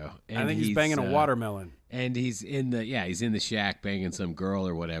 There you go. And I think he's banging a watermelon. And he's in the shack banging some girl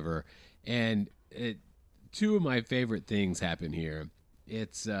or whatever. And two of my favorite things happen here.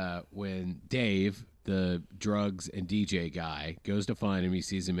 It's when Dave, the drugs and DJ guy, goes to find him. He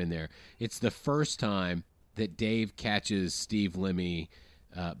sees him in there. It's the first time that Dave catches Steve Lemmy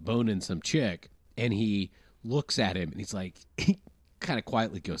boning some chick, and he looks at him, and he's like, kind of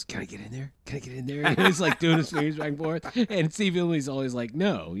quietly goes, "Can I get in there? Can I get in there?" And he's like doing his fingers back and forth. And Steve Lemony's always like,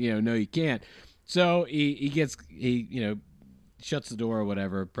 "No, no, you can't." So he shuts the door or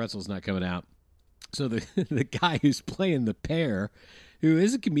whatever. Pretzel's not coming out. So the guy who's playing the pear, who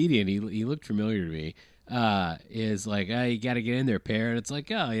is a comedian, he looked familiar to me, is like, "Oh, you got to get in there, pear." And it's like,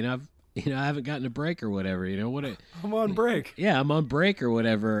 "Oh, I haven't gotten a break or whatever. I'm on break." Yeah, I'm on break or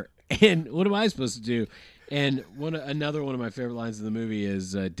whatever. And what am I supposed to do? And another one of my favorite lines in the movie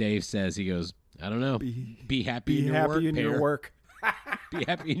is Dave says, he goes, "I don't know. Be happy in your work, Your work. Be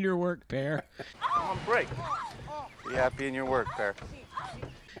happy in your work, pear." I'm on break. Be happy in your work, pear.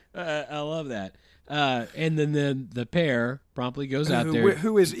 I love that. And then the pear promptly goes out there.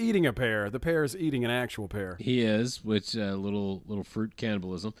 Who is eating a pear? The pear is eating an actual pear. He is, which little fruit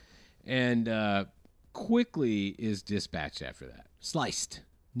cannibalism, and quickly is dispatched after that. Sliced.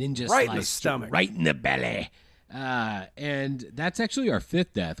 Ninja right sliced. In the stomach. Right in the belly. And that's actually our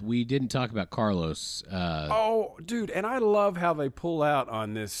fifth death. We didn't talk about Carlos. Oh, dude, and I love how they pull out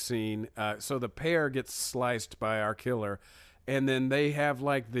on this scene. So the pear gets sliced by our killer, and then they have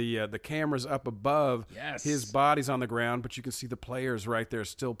like the cameras up above. Yes. His body's on the ground, but you can see the players right there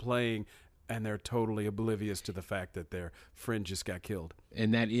still playing, and they're totally oblivious to the fact that their friend just got killed.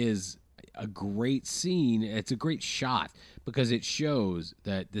 And that is a great scene. It's a great shot because it shows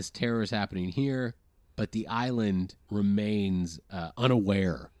that this terror is happening here, but the island remains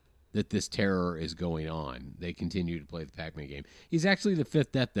unaware that this terror is going on. They continue to play the Pac-Man game. He's actually the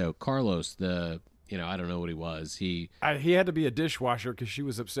fifth death, though. Carlos, I don't know what he was. He had to be a dishwasher because she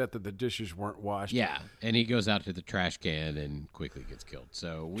was upset that the dishes weren't washed. Yeah, and he goes out to the trash can and quickly gets killed.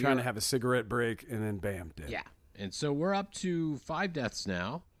 So we're trying to have a cigarette break, and then bam, dead. Yeah, and so we're up to 5 deaths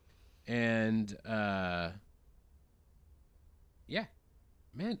now. And yeah,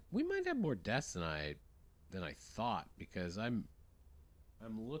 man, we might have more deaths than I thought, because I'm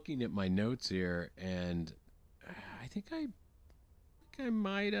looking at my notes here, and I think I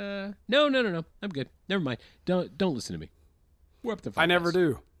might no, I'm good. Never mind. Don't listen to me. We're up to 5 I never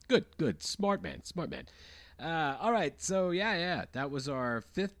deaths. do. Good. Smart man. All right. So yeah, that was our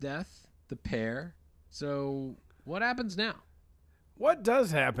 5th death, the pear. So what happens now? What does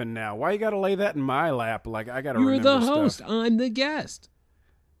happen now? Why you got to lay that in my lap? Like I got to remember You're the host. stuff. I'm the guest.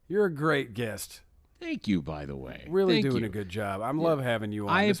 You're a great guest. Thank you, by the way. Really Thank doing you. a good job. Love having you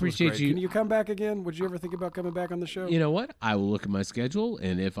on. I This was appreciate great. you. Can you come back again? Would you ever think about coming back on the show? You know what? I will look at my schedule,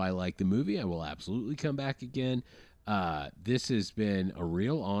 and if I like the movie, I will absolutely come back again. This has been a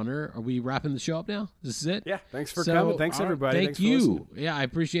real honor. Are we wrapping the show up now? This is it? Yeah. Thanks for coming. Thanks, all right, everybody. Thank Thanks for you. listening. Yeah, I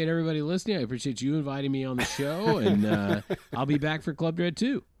appreciate everybody listening. I appreciate you inviting me on the show, and I'll be back for Club Dread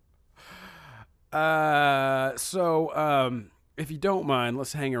 2. If you don't mind,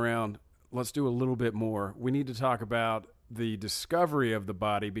 let's hang around. Let's do a little bit more. We need to talk about the discovery of the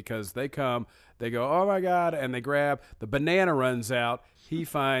body, because they come, they go, "Oh my God," and they grab, the banana runs out. He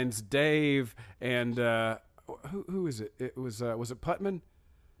finds Dave and who is it? It was it Putman?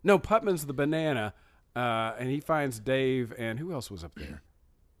 No, Putman's the banana, and he finds Dave, and who else was up there?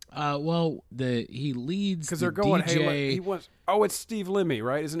 He leads because the they're going. DJ. Hey, he wants. Oh, it's Steve Lemmy,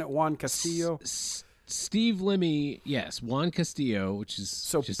 right? Isn't it Juan Castillo? Steve Lemmy, yes, Juan Castillo, which is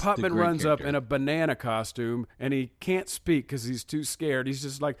so just Putman the great runs character. up in a banana costume, and he can't speak because he's too scared. He's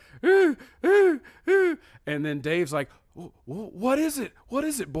just like, and then Dave's like, "What is it? What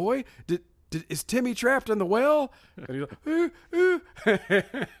is it, boy? Is Timmy trapped in the well?" And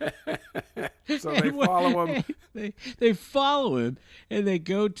he's like, so they follow him. They follow him, and they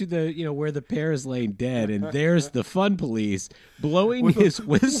go to the where the pear is laying dead, and there's the fun police blowing his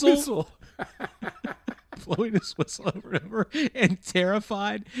whistle. Blowing his whistle over and over, and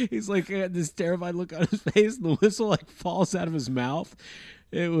terrified. He's like this terrified look on his face, and the whistle like falls out of his mouth.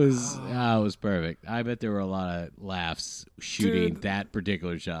 It was it was perfect. I bet there were a lot of laughs shooting that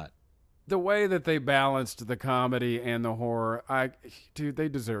particular shot. the way that they balanced the comedy and the horror, dude, they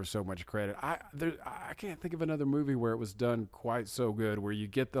deserve so much credit. I can't think of another movie where it was done quite so good, where you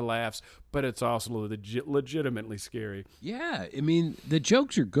get the laughs, but it's also legitimately scary. Yeah, I mean, the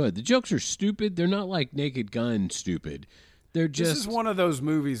jokes are good. The jokes are stupid. They're not like Naked Gun stupid. They're just... This is one of those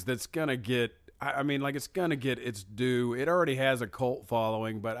movies that's going to get, it's going to get its due. It already has a cult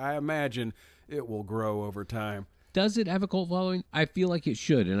following, but I imagine it will grow over time. Does it have a cult following? I feel like it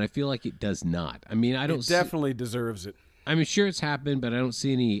should, and I feel like it does not. I mean, I don't... It definitely deserves it. I mean, sure, it's happened, but I don't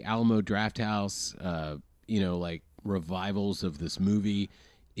see any Alamo Drafthouse, revivals of this movie.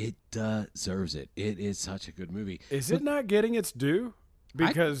 It deserves it. It is such a good movie. Is it not getting its due?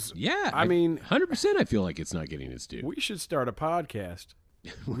 Because, I mean... 100% I feel like it's not getting its due. We should start a podcast.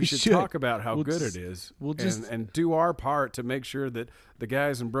 We should talk about how good it is. We'll and do our part to make sure that the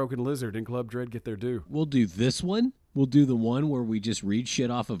guys in Broken Lizard and Club Dread get their due. We'll do this one. We'll do the one where we just read shit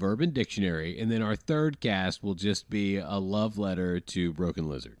off of Urban Dictionary, and then our third cast will just be a love letter to Broken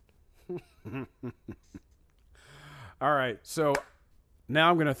Lizard. All right, so now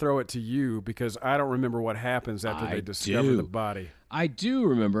I'm going to throw it to you because I don't remember what happens after they discover the body. I do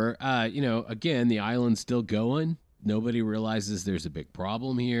remember. Again, the island's still going. Nobody realizes there's a big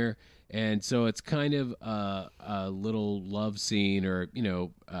problem here. And so it's kind of a little love scene or,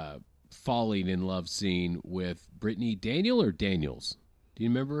 falling in love scene with Brittany Daniels. Do you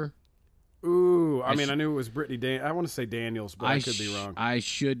remember? Ooh, I knew it was Brittany I want to say Daniels, but I could be wrong. I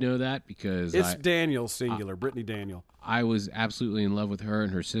should know that because it's Daniels singular, Brittany Daniel. I was absolutely in love with her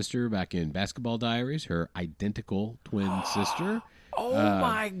and her sister back in Basketball Diaries, her identical twin sister. Oh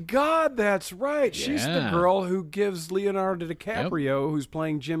my God, that's right. Yeah. She's the girl who gives Leonardo DiCaprio, who's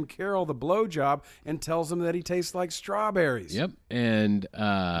playing Jim Carroll, the blowjob and tells him that he tastes like strawberries. Yep. And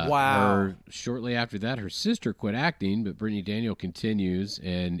shortly after that, her sister quit acting, but Brittany Daniel continues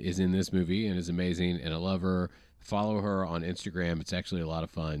and is in this movie and is amazing, and I love her. Follow her on Instagram. It's actually a lot of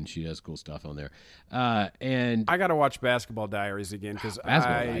fun. She does cool stuff on there. And I got to watch Basketball Diaries again because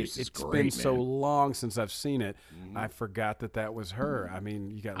it's been so long since I've seen it. I forgot that was her. I mean,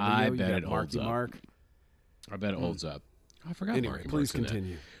 you got Leo, you got Marky Mark. I bet it holds up. I forgot. Anyway, Marky please Mark's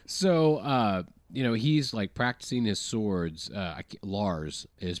continue. So, he's like practicing his swords. Lars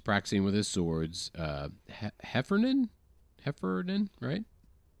is practicing with his swords. Heffernan, right?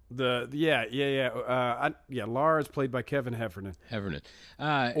 Lars played by Kevin Heffernan.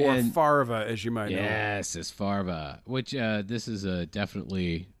 Or Farva, as you might know. Yes, it's Farva. Which this is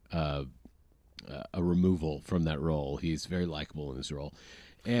definitely a removal from that role. He's very likable in this role.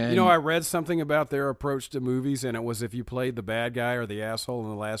 And I read something about their approach to movies, and it was if you played the bad guy or the asshole in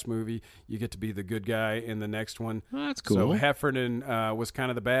the last movie, you get to be the good guy in the next one. Oh, that's cool. So Heffernan was kind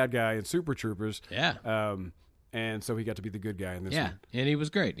of the bad guy in Super Troopers. Yeah. And so he got to be the good guy in this one. Yeah, and he was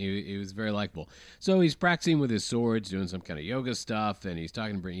great. He was very likable. So he's practicing with his swords, doing some kind of yoga stuff, and he's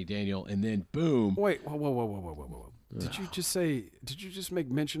talking to Brittany Daniel, and then boom. Wait, whoa. Did you just make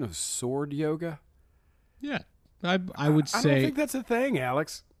mention of sword yoga? Yeah. I would say... I don't think that's a thing,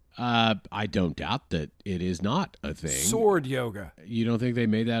 Alex. I don't doubt that it is not a thing. Sword yoga. You don't think they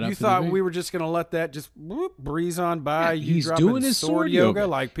made that up? You thought we were just going to let that just breeze on by? Yeah, he's doing his sword yoga.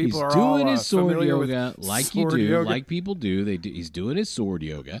 Like people he's are doing all his sword familiar yoga with like sword you do, yoga. like people do. He's doing his sword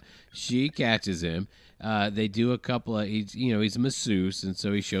yoga. She catches him. They do a couple of he's a masseuse, and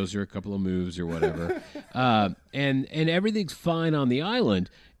so he shows her a couple of moves or whatever. And everything's fine on the island,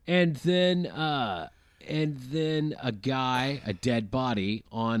 and then a guy, a dead body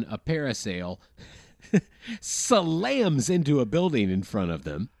on a parasail, slams into a building in front of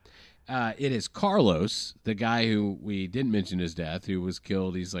them. It is Carlos, the guy who we didn't mention his death, who was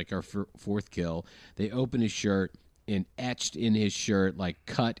killed. He's like our fourth kill. They open his shirt, and etched in his shirt, like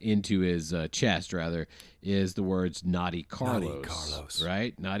cut into his chest, rather, is the words Naughty Carlos. Naughty Carlos.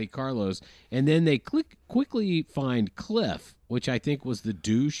 Right? Naughty Carlos. And then they quickly find Cliff, which I think was the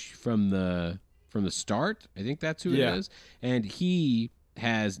douche from the start. I think that's who it is. And he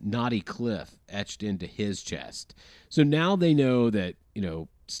has Naughty Cliff etched into his chest. So now they know that,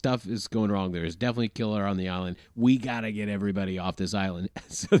 stuff is going wrong. There's definitely a killer on the island. We got to get everybody off this island.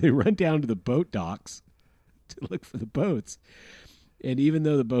 So they run down to the boat docks to look for the boats. And even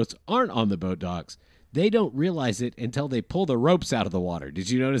though the boats aren't on the boat docks, they don't realize it until they pull the ropes out of the water. Did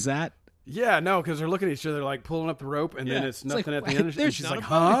you notice that? Yeah, no, because they're looking at each other like pulling up the rope, and then it's nothing like, at the end. And she's like,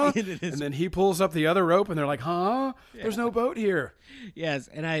 huh? And then he pulls up the other rope, and they're like, huh? Yeah. There's no boat here. Yes,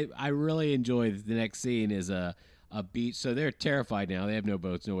 and I really enjoy the next scene is a beach. So they're terrified now. They have no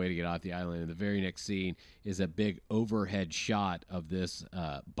boats, no way to get off the island. And the very next scene is a big overhead shot of this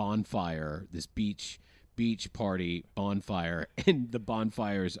bonfire, this beach beach party bonfire, and the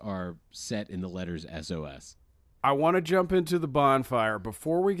bonfires are set in the letters SOS. I want to jump into the bonfire.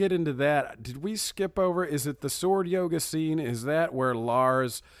 Before we get into that, did we skip over? Is it the sword yoga scene? Is that where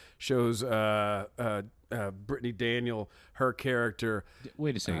Lars shows Brittany Daniel, her character?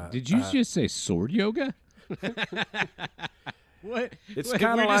 Wait a second. Did you just say sword yoga? What? It's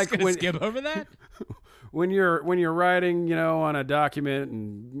kind of like when skip over that. when you're writing, on a document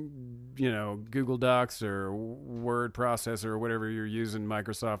and Google Docs or word processor or whatever you're using,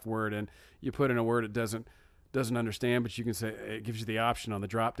 Microsoft Word, and you put in a word it doesn't understand, but you can say it gives you the option on the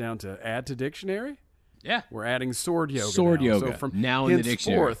drop down to add to dictionary. Yeah, we're adding sword yoga. Sword yoga. So from now in the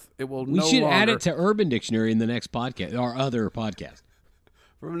dictionary, it will. We should add it to Urban Dictionary in the next podcast, our other podcast.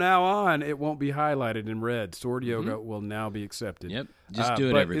 From now on, it won't be highlighted in red. Sword yoga will now be accepted. Yep, just do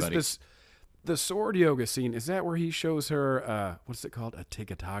it, but everybody. Is the sword yoga scene? Is that where he shows her? What's it called? A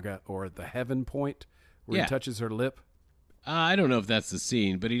tigataga or the heaven point, where he touches her lip? I don't know if that's the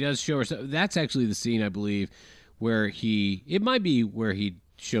scene, but he does show her. That's actually the scene, I believe, where it might be where he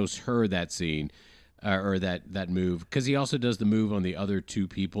shows her that scene. Or that move, because he also does the move on the other two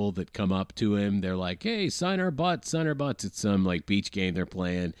people that come up to him. They're like, "Hey, sign our butts." It's some like beach game they're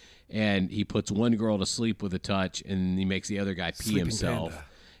playing, and he puts one girl to sleep with a touch, and he makes the other guy pee Sleeping himself.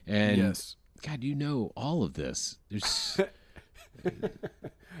 Panda. And yes, God, you know all of this. There's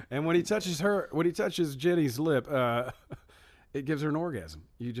and when he touches Jenny's lip, it gives her an orgasm.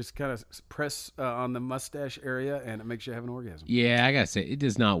 You just kind of press on the mustache area, and it makes you have an orgasm. Yeah, I gotta say, it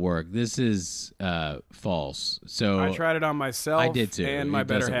does not work. This is false. So I tried it on myself. I did too. And my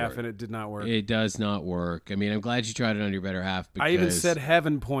better half, work. and it did not work. It does not work. I mean, I'm glad you tried it on your better half. Because I even said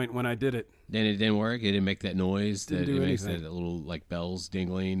heaven point when I did it. Then it didn't work. It didn't make that noise. Didn't do it makes anything. that little like bells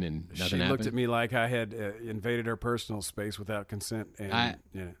dingling, and nothing She happened. looked at me like I had invaded her personal space without consent. And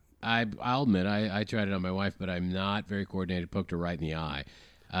I'll admit, I tried it on my wife, but I'm not very coordinated. Poked her right in the eye.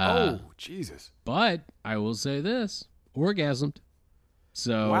 Oh, Jesus. But I will say this, orgasmed.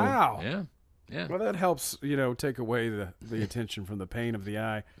 So wow. Yeah. Well, that helps, take away the attention from the pain of the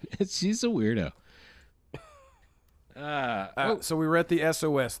eye. She's a weirdo. So we were at the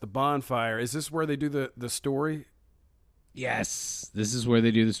SOS, the bonfire. Is this where they do the story? Yes, this is where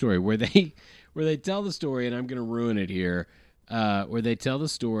they do the story, where they tell the story, and I'm going to ruin it here, where they tell the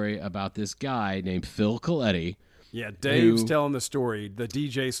story about this guy named Phil Coletti. Yeah, Dave's telling the story, the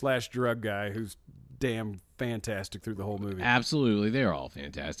DJ/drug guy who's damn fantastic through the whole movie. Absolutely, they're all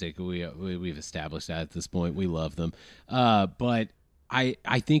fantastic. We've established that at this point. We love them, but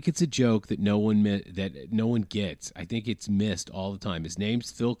I think it's a joke that no one gets. I think it's missed all the time. His name's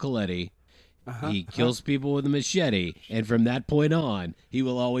Phil Coletti. He kills people with a machete, and from that point on, he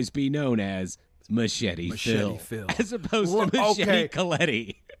will always be known as Machete Phil, as opposed to Machete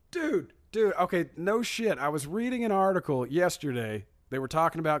Coletti. Dude, okay, no shit. I was reading an article yesterday. They were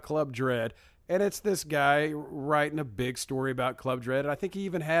talking about Club Dread, and it's this guy writing a big story about Club Dread. And I think he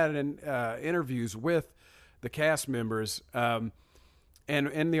even had interviews with the cast members. And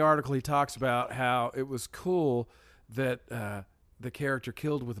in the article, he talks about how it was cool that the character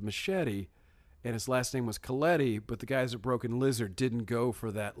killed with a machete, and his last name was Coletti, but the guys at Broken Lizard didn't go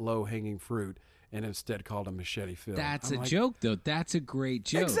for that low-hanging fruit and instead called him Machete Phil. That's a joke, though. That's a great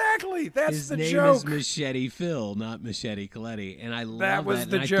joke. Exactly. That's the joke. His name is Machete Phil, not Machete Coletti, and I love that. That was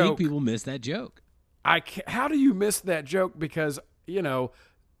the and joke. I think people miss that joke. How do you miss that joke? Because,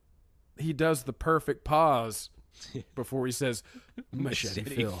 he does the perfect pause before he says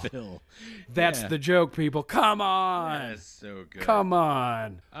Machete Phil. That's the joke, people. Come on. That's so good. Come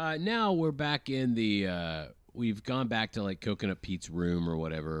on. Now we're back in the we've gone back to like Coconut Pete's room or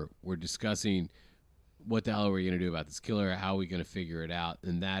whatever. We're discussing what the hell are we going to do about this killer? How are we going to figure it out?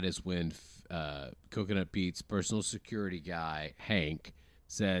 And that is when Coconut Pete's personal security guy, Hank,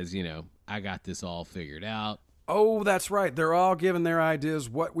 says, I got this all figured out. Oh, that's right. They're all giving their ideas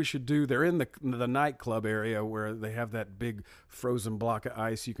what we should do. They're in the nightclub area where they have that big frozen block of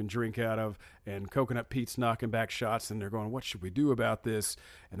ice you can drink out of, and Coconut Pete's knocking back shots, and they're going, what should we do about this?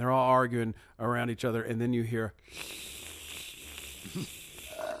 And they're all arguing around each other, and then you hear...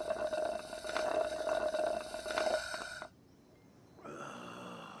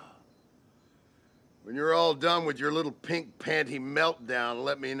 When you're all done with your little pink panty meltdown,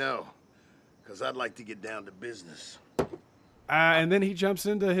 let me know. Because I'd like to get down to business. And then he jumps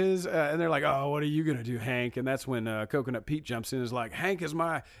into his, and they're like, oh, what are you going to do, Hank? And that's when Coconut Pete jumps in and is like, Hank is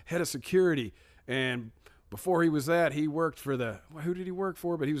my head of security. And before he was that, he worked for who did he work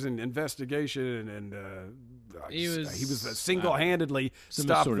for? But he was in investigation, and he was single-handedly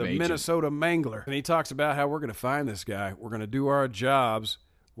stopped the Minnesota Mangler. And he talks about how we're going to find this guy. We're going to do our jobs.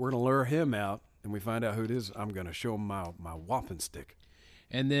 We're going to lure him out. and we find out who it is, I'm going to show him my whopping stick.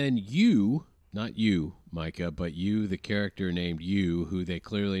 And then you, not you, Micah, but you, the character named you, who they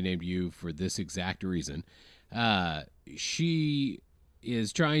clearly named you for this exact reason, she's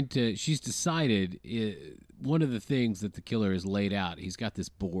decided one of the things that the killer has laid out, he's got this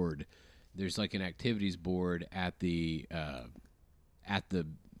board. There's like an activities board at the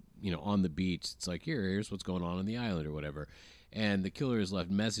on the beach. It's like, here's what's going on the island or whatever. And the killer has left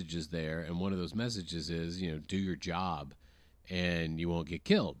messages there, and one of those messages is, do your job and you won't get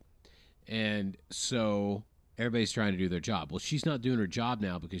killed. And so everybody's trying to do their job. Well, she's not doing her job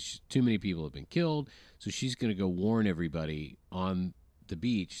now because too many people have been killed, so she's going to go warn everybody on the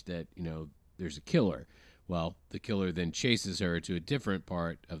beach that, there's a killer. Well, the killer then chases her to a different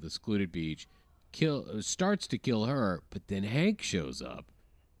part of the secluded beach, starts to kill her, but then Hank shows up.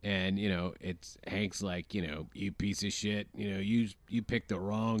 And, it's Hank's like, you piece of shit, you picked the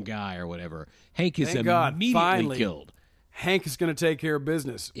wrong guy or whatever. Hank is immediately killed. Hank is going to take care of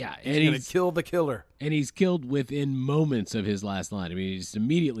business. Yeah. He's going to kill the killer. And he's killed within moments of his last line. I mean, he's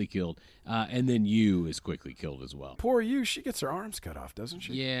immediately killed. And then you is quickly killed as well. Poor you. She gets her arms cut off, doesn't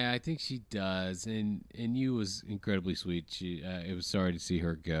she? Yeah, I think she does. And you was incredibly sweet. It was sorry to see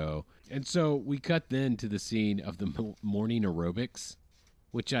her go. And so we cut then to the scene of the morning aerobics,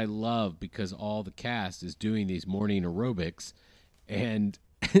 which I love because all the cast is doing these morning aerobics, and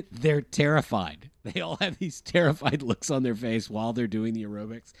they're terrified. They all have these terrified looks on their face while they're doing the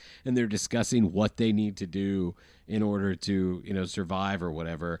aerobics, and they're discussing what they need to do in order to, survive or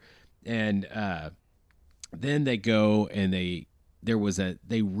whatever. And then they go and they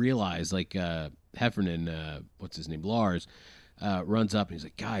realize, like, Heffernan, what's his name, Lars, runs up and he's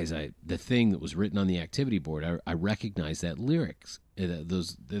like, guys, the thing that was written on the activity board, I recognize that lyrics.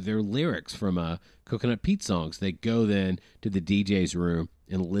 They're lyrics from Coconut Pete songs. They go then to the DJ's room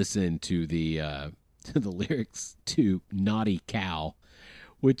and listen to the lyrics to Naughty Cow,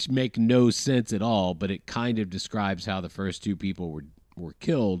 which make no sense at all, but it kind of describes how the first two people were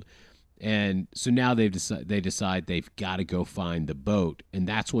killed. And so now they decide they've got to go find the boat, and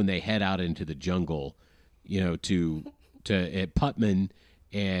that's when they head out into the jungle, to Putman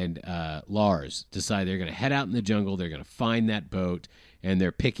and Lars decide they're going to head out in the jungle. They're going to find that boat, and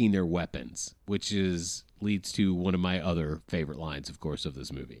they're picking their weapons, which leads to one of my other favorite lines, of course, of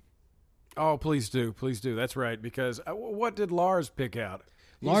this movie. Oh, please do. That's right. Because what did Lars pick out?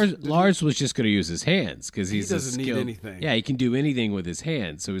 Lars was just going to use his hands because he doesn't need anything. Yeah, he can do anything with his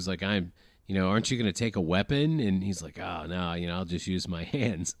hands. So he's like, aren't you going to take a weapon? And he's like, oh, no, I'll just use my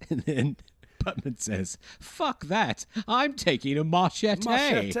hands. And then Putman says, fuck that. I'm taking a machete.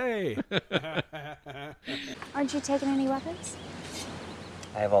 Aren't you taking any weapons?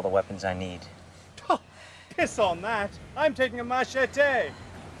 I have all the weapons I need. Piss on that. I'm taking a machete.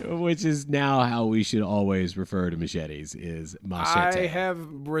 Which is now how we should always refer to machetes, is machete. I have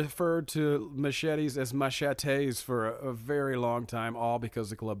referred to machetes as machetes for a very long time, all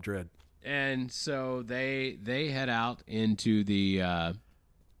because of Club Dread. And so they head out into the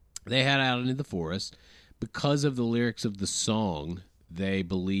forest. Because of the lyrics of the song, they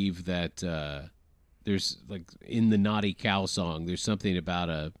believe that there's, like, in the Naughty Cow song, there's something about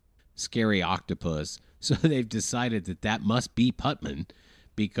a scary octopus. So they've decided that must be Putman,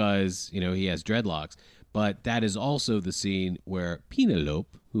 because, he has dreadlocks. But that is also the scene where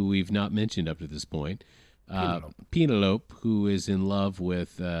Penelope, who we've not mentioned up to this point, Penelope, who is in love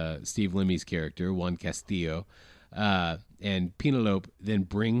with Steve Lemmy's character, Juan Castillo, and Penelope then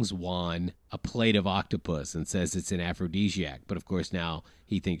brings Juan a plate of octopus and says it's an aphrodisiac. But, of course, now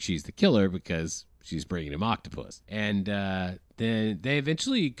he thinks she's the killer because she's bringing him octopus. And then they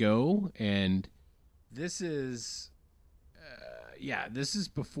eventually go, and this is... this is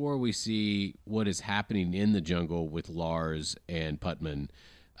before we see what is happening in the jungle with Lars and Putman.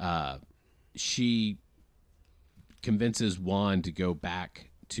 She convinces Juan to go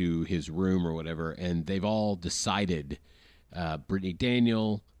back to his room or whatever, and they've all decided, Brittany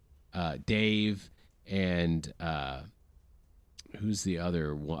Daniel, Dave, and who's the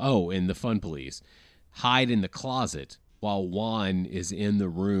other one? Oh, and the Fun Police hide in the closet while Juan is in the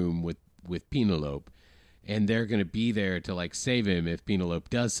room with Penelope. And they're going to be there to, like, save him if Penelope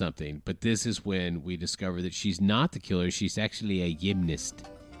does something. But this is when we discover that she's not the killer. She's actually a gymnast.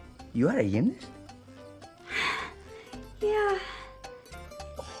 You are a gymnast? Yeah.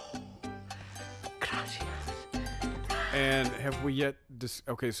 Gracias. And have we yet...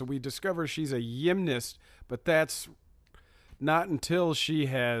 Okay, so we discover she's a gymnast, but that's not until she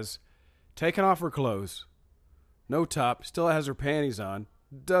has taken off her clothes, no top, still has her panties on,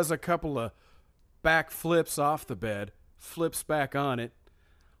 does a couple of back flips off the bed, flips back on it,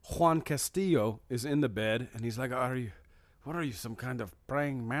 Juan Castillo is in the bed, and he's like, what are you, some kind of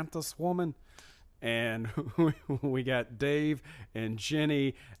praying mantis woman? And we got Dave and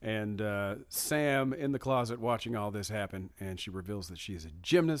Jenny and Sam in the closet watching all this happen, and she reveals that she is a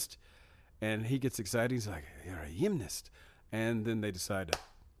gymnast, and he gets excited. He's like, you're a gymnast. And then they decide to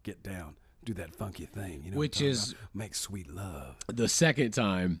get down, do that funky thing, which is make sweet love. The second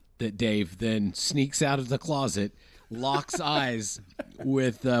time that Dave then sneaks out of the closet, locks eyes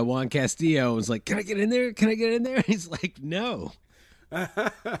with Juan Castillo, and is like, can I get in there? Can I get in there? He's like, no.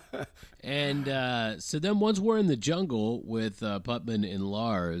 And so then once we're in the jungle with Putman and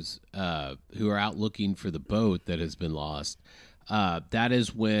Lars, who are out looking for the boat that has been lost, that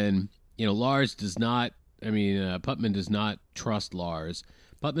is when, Lars does not, Putman does not trust Lars.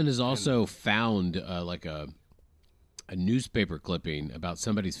 Putman has also found like a newspaper clipping about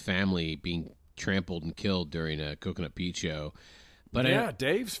somebody's family being trampled and killed during a Coconut Pete show. But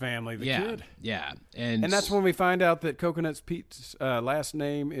Dave's family, the kid. Yeah. And that's when we find out that Coconut Pete's last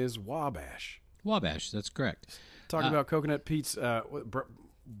name is Wabash. Wabash, that's correct. Talking about Coconut Pete's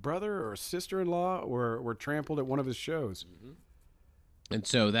brother or sister-in-law were trampled at one of his shows. Mm-hmm. And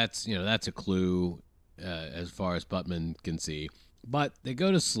so that's a clue as far as Putman can see. But they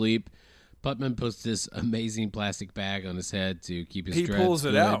go to sleep. Putman puts this amazing plastic bag on his head to keep his dreads. He pulls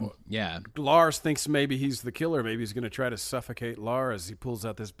it out. Yeah. Lars thinks maybe he's the killer. Maybe he's going to try to suffocate Lars. He pulls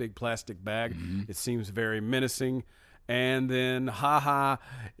out this big plastic bag. Mm-hmm. It seems very menacing. And then,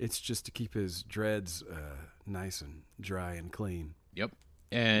 it's just to keep his dreads nice and dry and clean. Yep.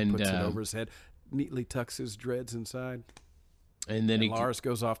 And he puts it over his head, neatly tucks his dreads inside. And then Lars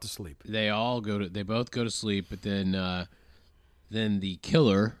goes off to sleep. They both go to sleep, but then the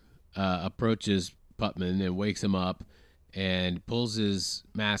killer approaches Putman and wakes him up and pulls his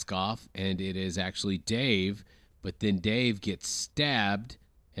mask off, and it is actually Dave. But then Dave gets stabbed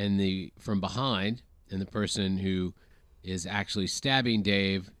from behind, and the person who is actually stabbing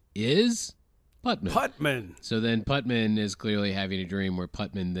Dave is Putman. So then Putman is clearly having a dream where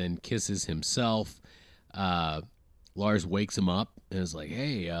Putman then kisses himself. Lars wakes him up and is like,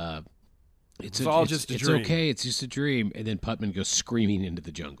 "Hey, it's all just a dream. It's okay. It's just a dream." And then Putman goes screaming into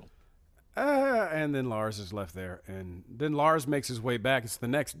the jungle. And then Lars is left there. And then Lars makes his way back. It's the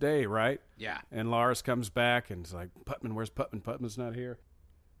next day, right? Yeah. And Lars comes back and is like, Putman, where's Putman? Putman's not here.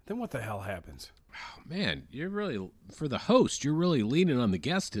 Then what the hell happens? Oh, man, for the host, you're really leaning on the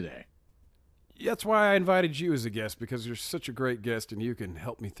guest today. That's why I invited you as a guest, because you're such a great guest and you can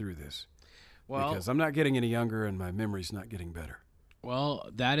help me through this. Well, because I'm not getting any younger and my memory's not getting better. Well,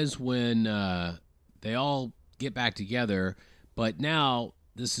 that is when they all get back together, but now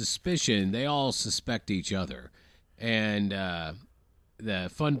the suspicion, they all suspect each other. And the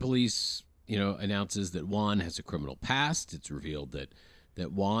Fun Police, announces that Juan has a criminal past. It's revealed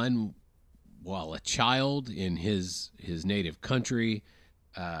that Juan, while a child in his native country,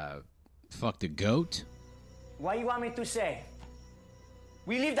 fucked a goat. What you want me to say?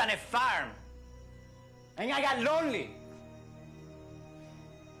 We lived on a farm, and I got lonely.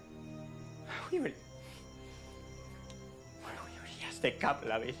 We were just a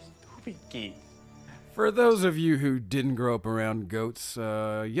couple of stupid kids. For those of you who didn't grow up around goats,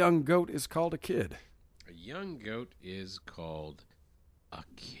 a young goat is called a kid. A young goat is called a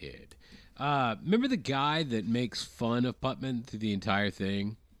kid. Remember the guy that makes fun of Putman through the entire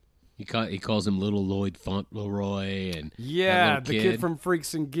thing? He calls him Little Lloyd Fauntleroy, and the kid from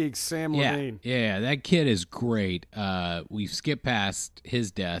Freaks and Geeks, Sam Levine. Yeah, that kid is great. We've skipped past his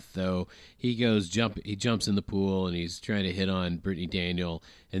death, though. He jumps in the pool, and he's trying to hit on Brittany Daniel,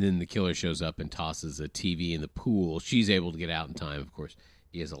 and then the killer shows up and tosses a TV in the pool. She's able to get out in time. Of course,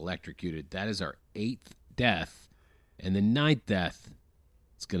 he is electrocuted. That is our 8th death, and the 9th death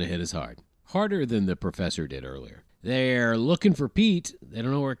is going to hit us hard. Harder than the professor did earlier. They're looking for Pete. They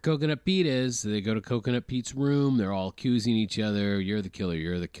don't know where Coconut Pete is. So they go to Coconut Pete's room. They're all accusing each other. You're the killer.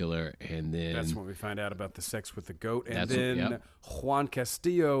 You're the killer. And then that's when we find out about the sex with the goat. And then Juan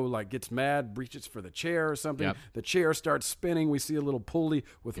Castillo gets mad, reaches for the chair or something. Yep. The chair starts spinning. We see a little pulley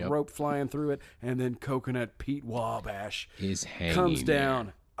with rope flying through it. And then Coconut Pete Wabash comes down.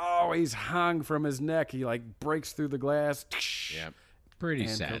 There. Oh, he's hung from his neck. He breaks through the glass. Yep. Pretty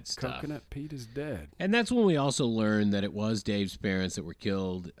sad stuff. Coconut Pete is dead. And that's when we also learned that it was Dave's parents that were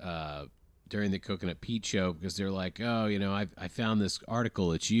killed during the Coconut Pete show, because they're like, oh, I found this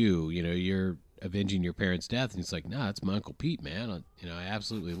article. It's you. You're avenging your parents' death. And he's like, no, it's my Uncle Pete, man. I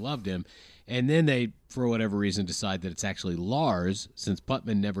absolutely loved him. And then they, for whatever reason, decide that it's actually Lars. Since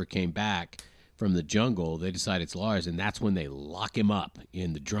Putman never came back from the jungle, they decide it's Lars, and that's when they lock him up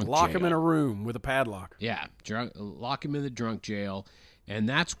in the drunk jail. Lock him in a room with a padlock. Yeah, lock him in the drunk jail. And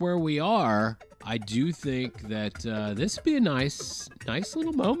that's where we are. I do think that this would be a nice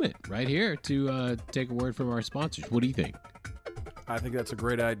little moment right here to take a word from our sponsors. What do you think? I think that's a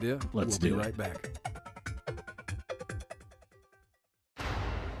great idea. Let's we'll do be it. right back.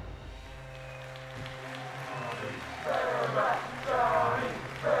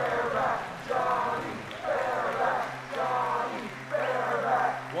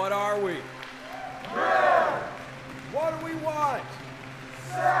 What are we? Red. What do we want?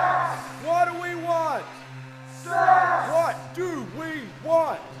 Sex. What do we want? Sex. What do we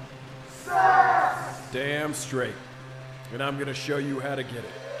want? Sex. Damn straight. And I'm going to show you how to get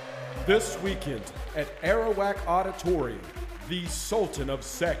it. This weekend at Arawak Auditorium, the Sultan of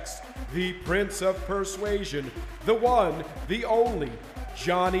Sex, the Prince of Persuasion, the one, the only,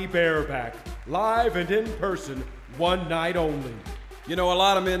 Johnny Bareback, live and in person, one night only. You know, a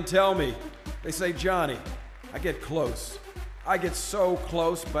lot of men tell me, they say, Johnny, I get close. I get so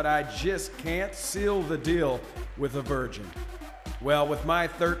close, but I just can't seal the deal with a virgin. Well, with my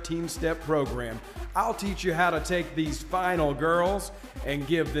 13-step program, I'll teach you how to take these final girls and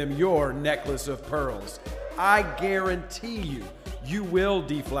give them your necklace of pearls. I guarantee you, you will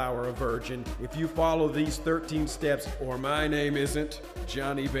deflower a virgin if you follow these 13 steps, or my name isn't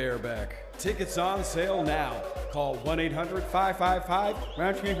Johnny Bareback. Tickets on sale now. Call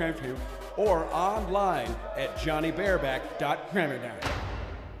 1-800-555-5252 or online at johnnybareback.com.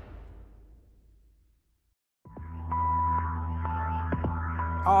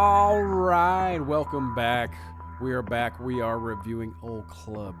 All right, welcome back. We are back. We are reviewing Old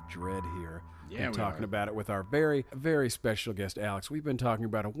Club Dread here. Yeah, we're talking about it with our very, very special guest, Alex. We've been talking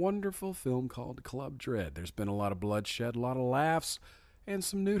about a wonderful film called Club Dread. There's been a lot of bloodshed, a lot of laughs, and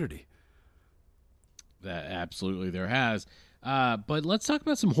some nudity. That absolutely there has. But let's talk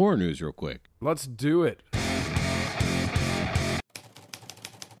about some horror news real quick. Let's do it.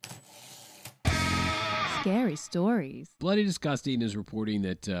 Scary stories. Bloody Disgusting is reporting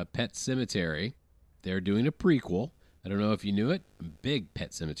that Pet Sematary, they're doing a prequel. I don't know if you knew it. I'm a big Pet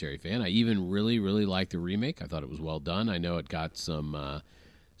Sematary fan. I even really, really liked the remake. I thought it was well done. I know it got some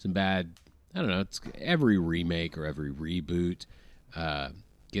bad, I don't know, it's every remake or every reboot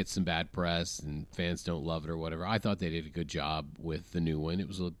gets some bad press and fans don't love it or whatever. I thought they did a good job with the new one. It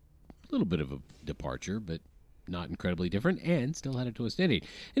was a little bit of a departure, but not incredibly different, and still had a twist ending.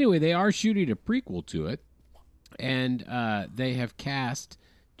 Anyway, they are shooting a prequel to it, and they have cast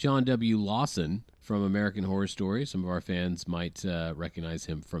John W. Lawson from American Horror Story. Some of our fans might recognize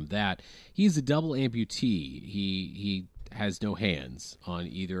him from that. He's a double amputee. He has no hands on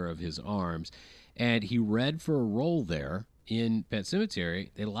either of his arms, and he read for a role there in Pet Sematary.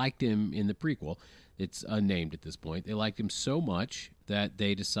 They liked him in the prequel. It's unnamed at this point. They liked him so much that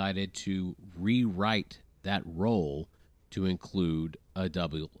they decided to rewrite that role to include a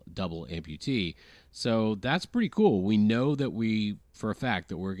double amputee. So that's pretty cool. We know that for a fact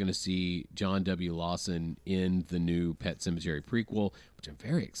that we're going to see John W. Lawson in the new Pet Sematary prequel, which I'm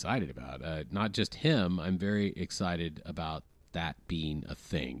very excited about. Not just him, I'm very excited about that being a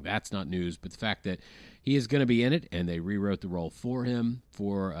thing. That's not news, but the fact that he is going to be in it and they rewrote the role for him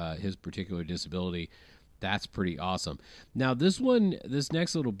for his particular disability, that's pretty awesome. Now, this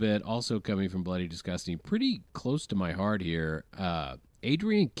next little bit, also coming from Bloody Disgusting, pretty close to my heart here.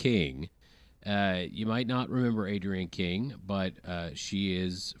 Adrienne King. You might not remember Adrienne King, but she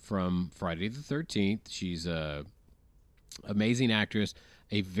is from Friday the 13th. She's a amazing actress,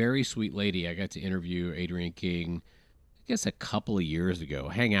 a very sweet lady. I got to interview Adrienne King, I guess, a couple of years ago,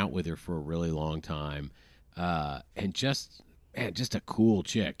 hang out with her for a really long time, and just a cool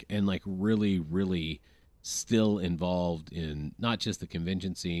chick, and like really, really still involved in not just the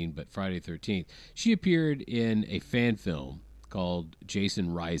convention scene, but Friday the 13th. She appeared in a fan film called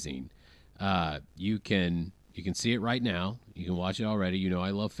Jason Rising. You can see it right now. You can watch it already. You know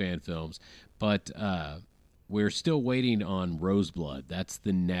I love fan films, but we're still waiting on Roseblood. That's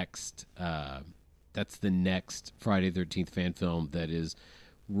the next Friday the 13th fan film that is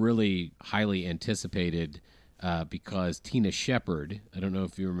really highly anticipated because Tina Shepard, I don't know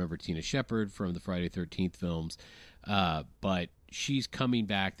if you remember Tina Shepard from the Friday the 13th films, but she's coming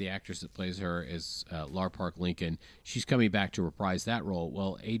back. The actress that plays her is Lar Park Lincoln. She's coming back to reprise that role.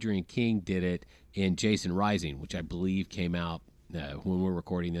 Well, Adrienne King did it in Jason Rising, which I believe came out when we're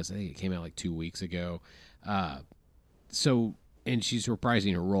recording this. I think it came out like 2 weeks ago. And she's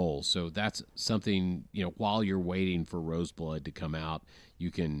reprising her role. So that's something, while you're waiting for Roseblood to come out, you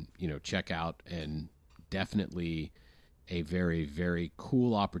can, check out, and definitely a very, very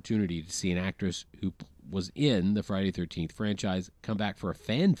cool opportunity to see an actress who was in the Friday the 13th franchise come back for a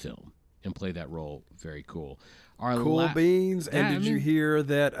fan film and play that role. Very cool. Cool beans. And did you hear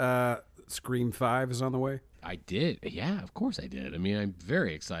that Scream 5 is on the way? I did. Yeah, of course I did. I mean, I'm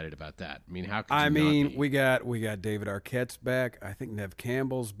very excited about that. I mean, how could you not be? we got David Arquette's back. I think Nev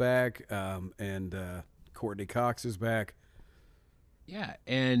Campbell's back, and Courtney Cox is back. Yeah,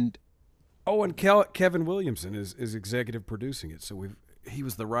 and Kevin Williamson is executive producing it. So he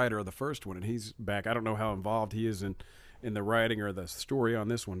was the writer of the first one, and he's back. I don't know how involved he is in the writing or the story on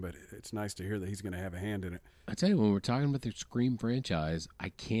this one, but it's nice to hear that he's going to have a hand in it. I tell you, when we're talking about the Scream franchise, I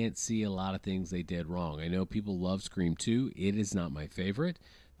can't see a lot of things they did wrong. I know people love Scream 2. It is not my favorite.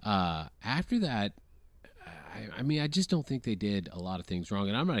 After that, I mean, I just don't think they did a lot of things wrong.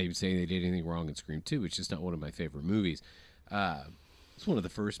 And I'm not even saying they did anything wrong in Scream 2. It's just not one of my favorite movies. It's one of the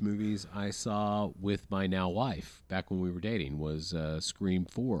first movies I saw with my now wife back when we were dating was Scream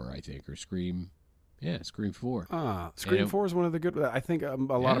 4, I think, or Scream 4. Scream 4 is one of the good. I think a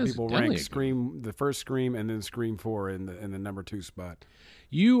lot of people rank Scream, the first Scream, and then Scream 4 in the number 2 spot.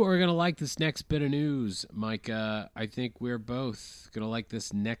 You are gonna like this next bit of news, Micah. I think we're both gonna like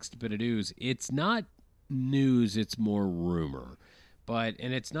this next bit of news. It's not news; it's more rumor, and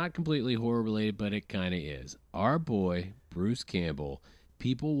it's not completely horror related, but it kind of is. Our boy Bruce Campbell.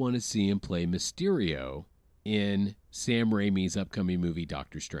 People want to see him play Mysterio in Sam Raimi's upcoming movie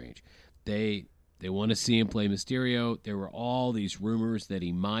Doctor Strange. They want to see him play Mysterio. There were all these rumors that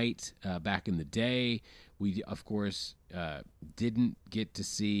he might back in the day. We, of course, didn't get to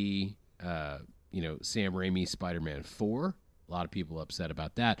see, Sam Raimi's Spider-Man 4. A lot of people upset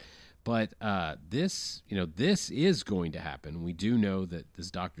about that. But this is going to happen. We do know that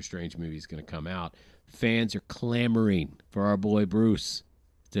this Doctor Strange movie is going to come out. Fans are clamoring for our boy Bruce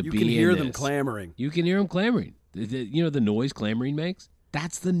to be in this. You can hear them clamoring. You can hear them clamoring. The noise clamoring makes?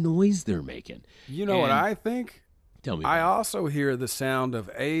 That's the noise they're making. You know what I think? Tell me. I also hear the sound of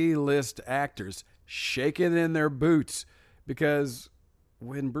A-list actors shaking in their boots because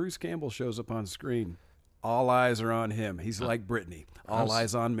when Bruce Campbell shows up on screen, all eyes are on him. He's like Britney. All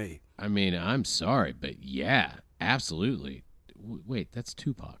eyes on me. I mean, I'm sorry, but yeah, absolutely. Wait, that's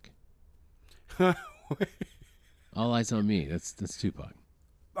Tupac. All eyes on me. That's Tupac.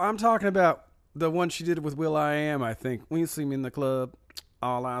 I'm talking about the one she did with Will.i.am, I think. When you see me in the club,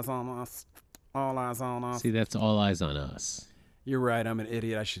 all eyes on us. All eyes on us. See, that's All Eyes on Us. You're right. I'm an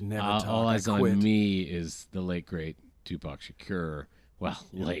idiot. I should never talk. All Eyes on Me is the late, great Tupac Shakur. Well,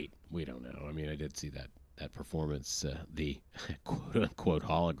 late. We don't know. I mean, I did see that performance, the quote-unquote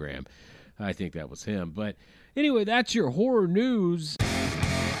hologram. I think that was him. But anyway, that's your horror news.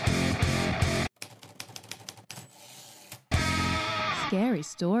 Scary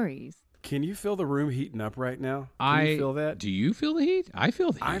stories. Can you feel the room heating up right now? Can you feel that? Do you feel the heat? I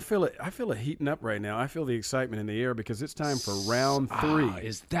feel the heat. I feel it. I feel it heating up right now. I feel the excitement in the air because it's time for round 3.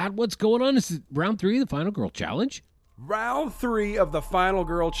 Is that what's going on? Is it round 3 of the Final Girl Challenge? Round 3 of the Final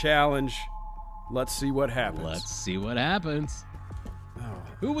Girl Challenge. Let's see what happens.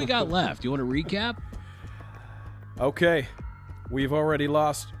 Who we got left? You want to recap? Okay. We've already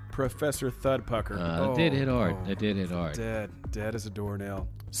lost Professor Thudpucker. That did hit hard. Dead as a doornail.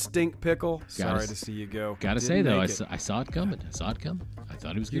 Stink Pickle. Sorry to see you go. Gotta say, though, I saw it coming. I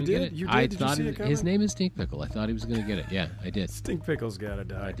thought he was going to get it. You did? I did thought you see it coming? His name is Stink Pickle. I thought he was going to get it. Yeah, I did. Stink Pickle's got to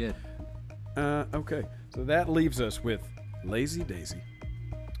die. I did. Okay. So that leaves us with Lazy Daisy,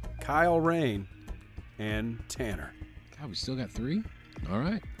 Kyle Rain, and Tanner. God, we still got 3? All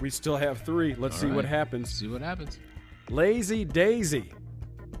right. We still have 3. Let's see what happens. Lazy Daisy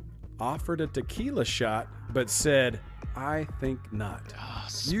offered a tequila shot, but said, I think not. Oh,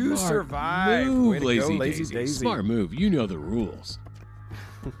 you survived. Move, Way to Lazy go, Lazy Daisy. Smart move. You know the rules.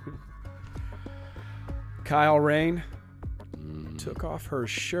 Kyle Rain took off her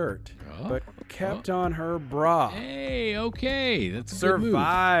shirt, but kept on her bra. Hey, okay. That's a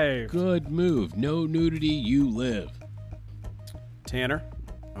survived. Good move. No nudity, you live. Tanner.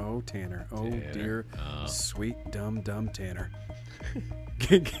 Oh, Tanner. Oh, dear. Sweet, dumb Tanner.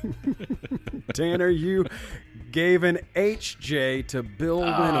 Tanner, you gave an HJ to Bill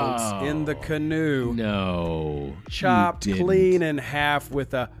Reynolds in the canoe. No. Chopped clean in half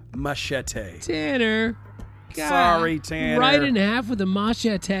with a machete. Tanner. God, sorry, Tanner. Right in half with a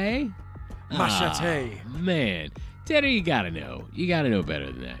machete? Machete. Man. Tanner, you got to know. You got to know better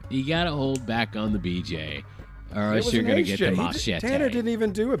than that. You got to hold back on the BJ. Or else you're going to get the machete. Tanner didn't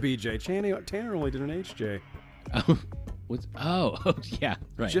even do a BJ. Tanner only did an HJ. Oh, yeah,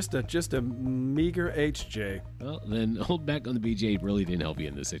 right. Just a meager HJ. Well, then hold back on the BJ really didn't help you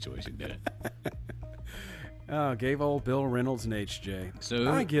in this situation, did it? Gave old Bill Reynolds an HJ. So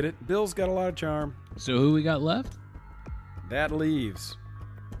I get it. Bill's got a lot of charm. So who we got left? That leaves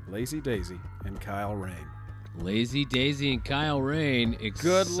Lazy Daisy and Kyle Rain. Lazy Daisy and Kyle Rain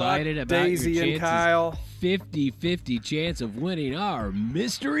Good luck, excited about Daisy your and chances. Kyle. 50-50 chance of winning our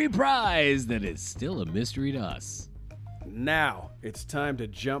mystery prize that is still a mystery to us. Now it's time to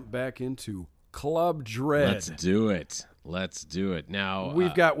jump back into Club Dread. Let's do it. Let's do it. Now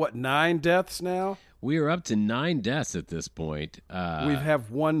We've got, what, 9 deaths now? We are up to 9 deaths at this point. We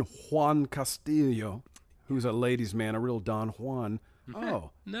have one Juan Castillo, who's a ladies' man, a real Don Juan.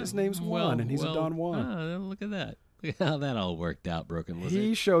 Oh, his name's Juan, and he's a Don Juan. Oh, look at that. Look at how that all worked out, Broken Lizard.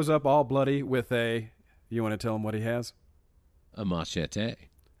 He shows up all bloody with you want to tell him what he has? A machete.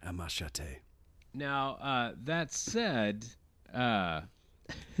 A machete. Now, that said,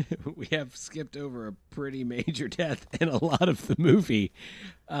 we have skipped over a pretty major death in a lot of the movie.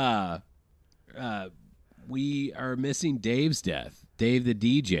 We are missing Dave's death. Dave the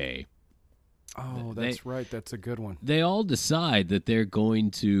DJ. Oh, that's right. That's a good one. They all decide that they're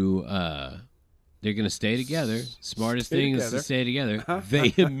going to stay together. Smartest thing is to stay together.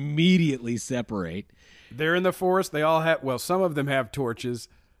 They immediately separate. They're in the forest. They all have, well, some of them have torches.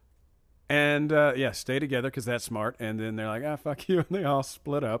 And, stay together because that's smart. And then they're like, fuck you. And they all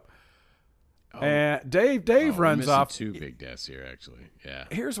split up. Oh. And Dave runs off. 2 big deaths here, actually. Yeah.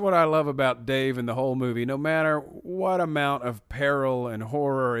 Here's what I love about Dave in the whole movie. No matter what amount of peril and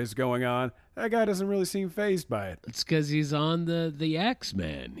horror is going on, that guy doesn't really seem fazed by it. It's because he's on the X,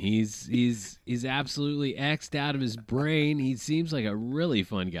 man. He's absolutely X'd out of his brain. He seems like a really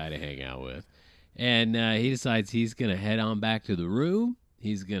fun guy to hang out with. And he decides he's going to head on back to the room.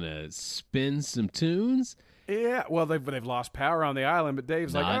 He's going to spin some tunes. Yeah, well, they've lost power on the island, but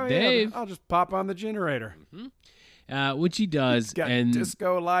Dave's like, Dave. Yeah, I'll just pop on the generator. Mm-hmm. Which he does. He's got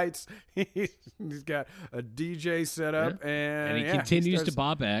disco lights. He's got a DJ set up, and he continues to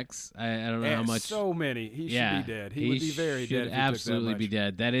pop X. I don't know how much. So many. He should be dead. He would be very dead. If absolutely he took that be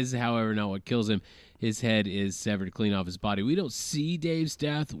dead. That is, however, not what kills him. His head is severed clean off his body. We don't see Dave's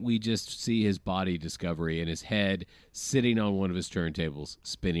death. We just see his body discovery and his head sitting on one of his turntables,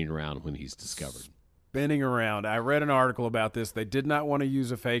 spinning around when he's discovered. Spinning around. I read an article about this. They did not want to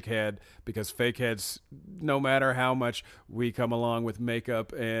use a fake head because fake heads, no matter how much we come along with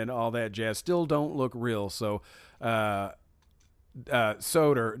makeup and all that jazz, still don't look real. So Soder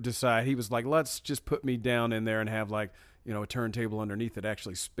decided, he was like, let's just put me down in there and have a turntable underneath that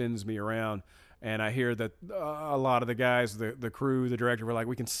actually spins me around. And I hear that a lot of the guys, the crew, the director were like,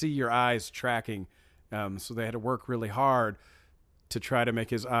 we can see your eyes tracking. So they had to work really hard to try to make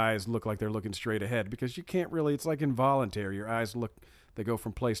his eyes look like they're looking straight ahead, because you can't really, it's like involuntary. Your eyes they go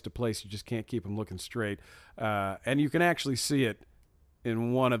from place to place. You just can't keep them looking straight. And you can actually see it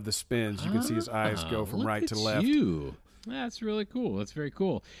in one of the spins. You can see his eyes go from right to left. That's really cool. That's very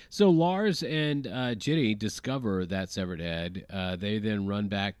cool. So Lars and Jenny discover that severed head. They then run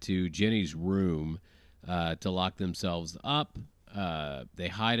back to Jenny's room to lock themselves up. They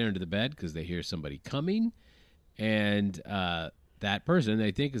hide under the bed because they hear somebody coming. And that person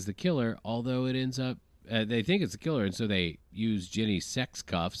they think is the killer, although it ends up they think it's the killer, and so they use Jenny's sex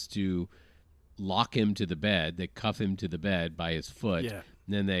cuffs to lock him to the bed. They cuff him to the bed by his foot. Yeah.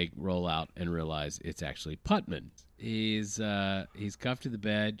 And then they roll out and realize it's actually Putman. He's cuffed to the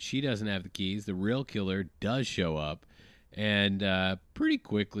bed. She doesn't have the keys. The real killer does show up and pretty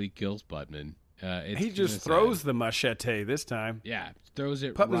quickly kills Putman. He just throws the machete this time. Yeah, throws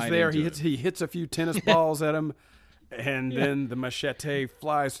it Putman's right there. into He hits a few tennis balls at him, and then the machete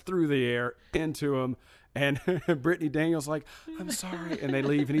flies through the air into him. And Brittany Daniels like, I'm sorry. And they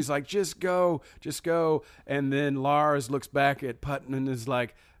leave. And he's like, just go. And then Lars looks back at Putman and is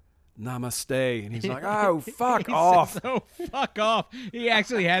like, namaste. And he's like, oh, fuck off. So fuck off. He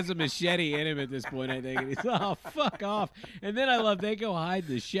actually has a machete in him at this point, I think. And he's, oh, fuck off. And then I love, they go hide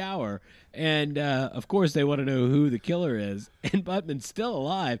in the shower. And, of course, they want to know who the killer is. And Putman's still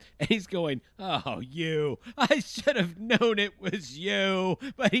alive. And he's going, oh, you. I should have known it was you.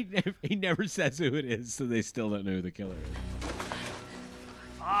 But he never says who it is, so they still don't know who the killer is.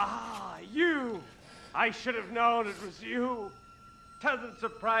 Ah, you. I should have known it was you. Doesn't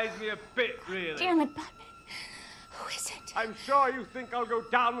surprise me a bit, really. Damn it, Putman. Who is it? I'm sure you think I'll go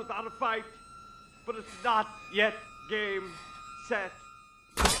down without a fight, but it's not yet game, set.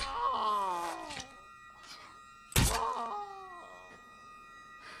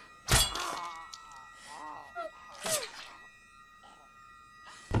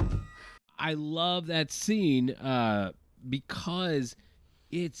 I love that scene because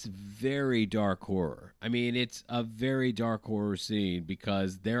it's very dark horror. I mean, it's a very dark horror scene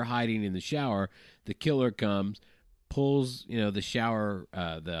because they're hiding in the shower. The killer comes, pulls, the shower,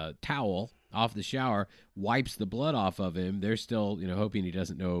 the towel off the shower, wipes the blood off of him. They're still, hoping he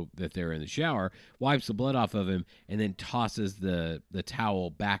doesn't know that they're in the shower, wipes the blood off of him, and then tosses the towel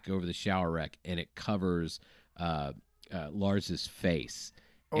back over the shower rack, and it covers Lars's face.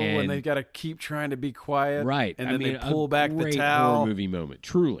 Oh, and they got to keep trying to be quiet. Right. And then they pull back the towel. Horror movie moment,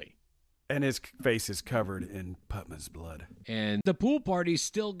 truly. And his face is covered in Putman's blood. And the pool party's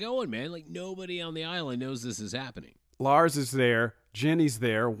still going, man. Like, nobody on the island knows this is happening. Lars is there. Jenny's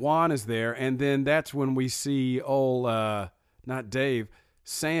there. Juan is there. And then that's when we see not Dave,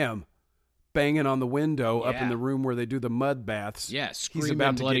 Sam banging on the window up in the room where they do the mud baths. Yeah, screaming He's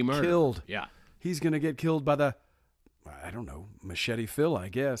about to bloody get murder. killed. Yeah. He's going to get killed by the, I don't know, Machete Phil, I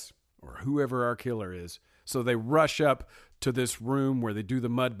guess, or whoever our killer is. So they rush up to this room where they do the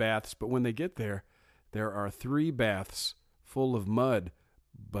mud baths. But when they get there, there are 3 baths full of mud,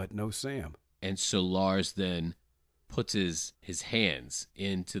 but no Sam. And so Lars then puts his hands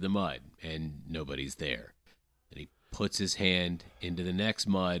into the mud, and nobody's there. And he puts his hand into the next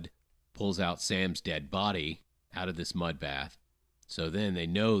mud, pulls out Sam's dead body out of this mud bath. So then they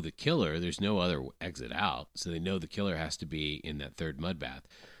know the killer, there's no other exit out, so they know the killer has to be in that 3rd mud bath.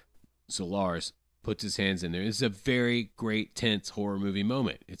 So Lars puts his hands in there. It's a very great, tense horror movie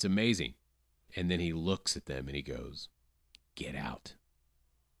moment. It's amazing. And then he looks at them and he goes, "Get out."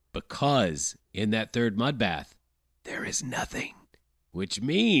 Because in that 3rd mud bath, there is nothing. Which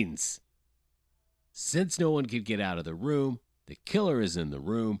means, since no one could get out of the room, the killer is in the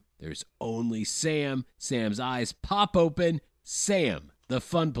room. There's only Sam. Sam's eyes pop open. Sam, the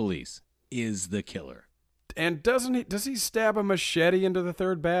fun police, is the killer. And does he stab a machete into the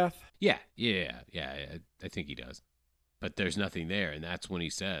 3rd bath? Yeah, I think he does. But there's nothing there, and that's when he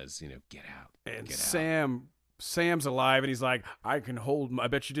says, "Get out." And get Sam's alive, and he's like, I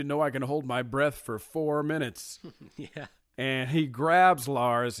bet you didn't know I can hold my breath for 4 minutes. Yeah. And he grabs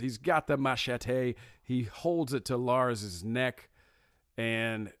Lars. He's got the machete. He holds it to Lars's neck,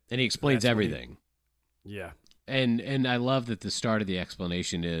 and he explains everything. Yeah. And I love that the start of the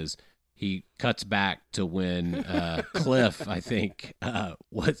explanation is he cuts back to when Cliff, I think,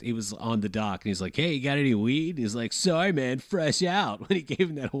 he was on the dock, and he's like, "Hey, you got any weed?" He's like, "Sorry, man, fresh out." When he gave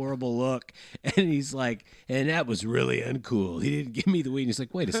him that horrible look, and he's like, "And that was really uncool. He didn't give me the weed." And he's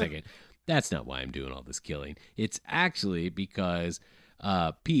like, "Wait a second, that's not why I'm doing all this killing. It's actually because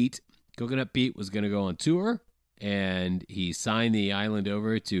Coconut Pete was going to go on tour, and he signed the island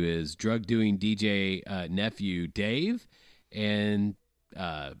over to his drug-doing DJ nephew, Dave, and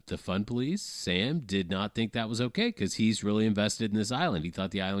the fun police, Sam, did not think that was okay because he's really invested in this island. He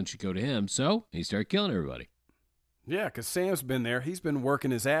thought the island should go to him, so he started killing everybody." Yeah, because Sam's been there. He's been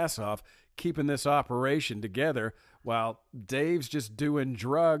working his ass off, keeping this operation together, while Dave's just doing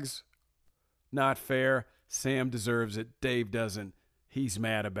drugs. Not fair. Sam deserves it. Dave doesn't. He's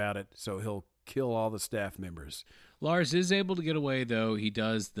mad about it, so he'll kill all the staff members. Lars is able to get away, though. He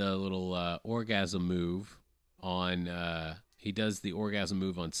does the little orgasm move on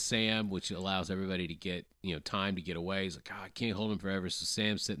Sam, which allows everybody to get time to get away. He's like, I can't hold him forever. So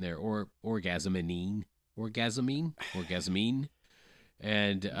Sam's sitting there orgasming,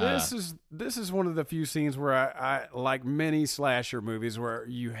 and this is one of the few scenes where I like many slasher movies where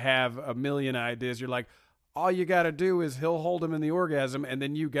you have a million ideas. You're like, all you got to do is he'll hold him in the orgasm, and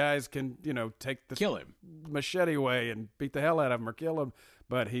then you guys can take the kill him machete away and beat the hell out of him or kill him.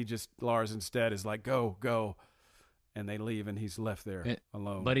 But Lars instead is like, go. And they leave, and he's left there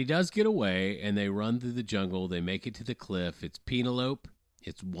alone. But he does get away, and they run through the jungle. They make it to the cliff. It's Penelope,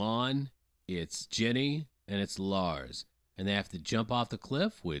 it's Juan, it's Jenny, and it's Lars. And they have to jump off the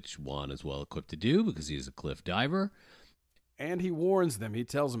cliff, which Juan is well equipped to do because he's a cliff diver. And he warns them. He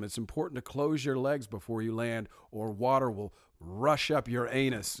tells them it's important to close your legs before you land, or water will rush up your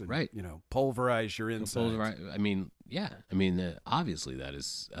anus and, pulverize your insides. Obviously that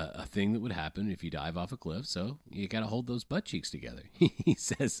is a thing that would happen if you dive off a cliff. So you got to hold those butt cheeks together. He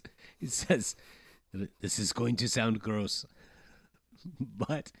says, this is going to sound gross,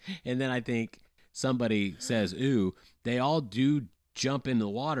 and then I think somebody says, "Ooh, they all do jump in the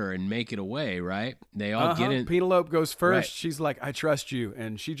water and make it away, right?" They all get in. Penelope goes first. Right. She's like, "I trust you,"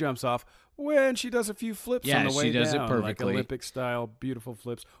 and she jumps off. When she does a few flips on the way she does down, it perfectly, like Olympic style, beautiful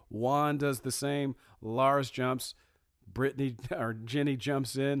flips. Juan does the same. Lars jumps. Jenny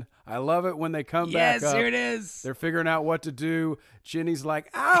jumps in. I love it when they come back up. Yes, here it is. They're figuring out what to do. Jenny's like,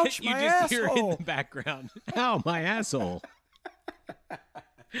 "Ouch, my asshole!" You just hear in the background, "Ow, my asshole!"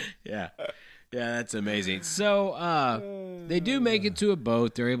 Yeah, that's amazing. So they do make it to a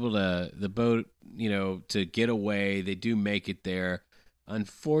boat. They're able to to get away. They do make it there.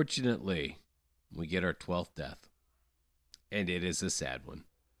 Unfortunately, we get our 12th death, and it is a sad one.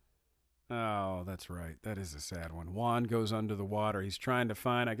 Oh, that's right. That is a sad one. Juan goes under the water. He's trying to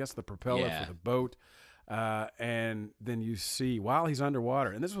find, I guess, the propeller for the boat. And then you see, while he's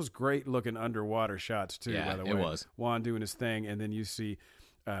underwater, and this was great looking underwater shots too, by the way. It was. Juan doing his thing, and then you see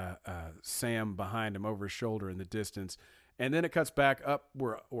Sam behind him over his shoulder in the distance. And then it cuts back up.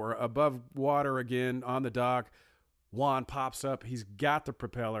 We're above water again on the dock. Juan pops up. He's got the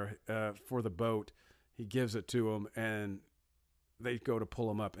propeller for the boat. He gives it to him, and they go to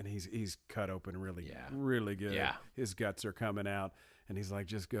pull him up, and he's cut open really good. Yeah. His guts are coming out, and he's like,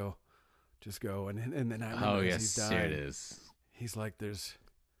 just go. And then I remember he's dying. Here it is. He's like, there's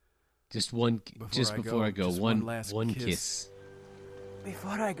just one. Before I go, one last kiss.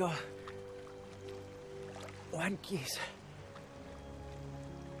 Before I go, one kiss.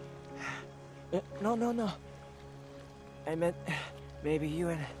 No. I meant maybe you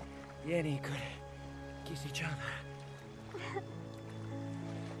and Yenny could kiss each other.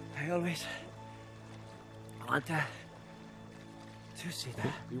 I always want to see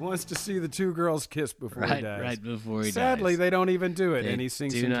that. He wants to see the two girls kiss before he dies. Right before he dies. Sadly, they don't even do it, and he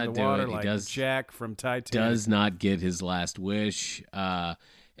sinks into the water like Jack from Titanic. Does not get his last wish.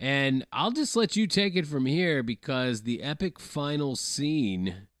 And I'll just let you take it from here because the epic final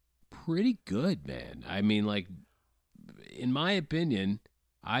scene, pretty good, man. I mean, like, in my opinion,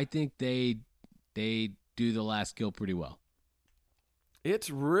 I think they do the last kill pretty well.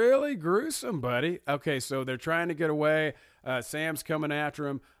 It's really gruesome, buddy. Okay, so they're trying to get away. Sam's coming after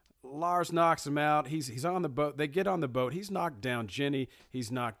him. Lars knocks him out. He's on the boat. They get on the boat. He's knocked down Jenny.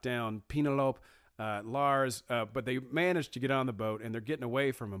 He's knocked down Penelope, Lars. But they managed to get on the boat, and they're getting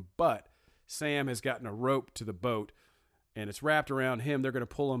away from him. But Sam has gotten a rope to the boat, and it's wrapped around him. They're going to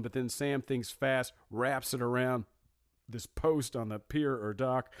pull him, but then Sam thinks fast, wraps it around this post on the pier or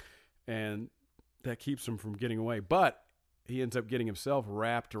dock, and that keeps him from getting away. But he ends up getting himself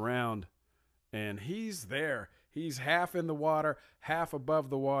wrapped around, and he's there. He's half in the water, half above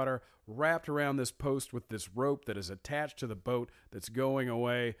the water, wrapped around this post with this rope that is attached to the boat that's going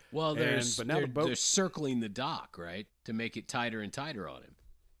away. Well, they're circling the dock, right, to make it tighter and tighter on him.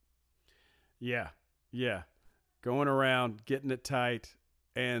 Yeah. Going around, getting it tight.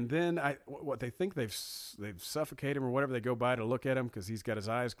 And then they think they've suffocated him or whatever. They go by to look at him because he's got his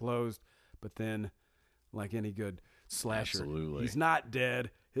eyes closed. But then, like any good slasher, absolutely, he's not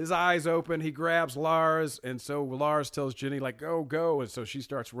dead. His eyes open. He grabs Lars, and so Lars tells Jenny, like, go. And so she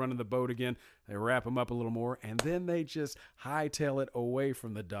starts running the boat again. They wrap him up a little more, and then they just hightail it away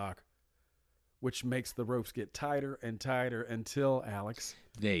from the dock, which makes the ropes get tighter and tighter until, Alex,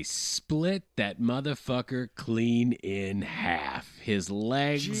 they split that motherfucker clean in half. His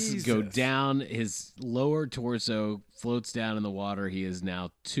legs go down. His lower torso floats down in the water. He is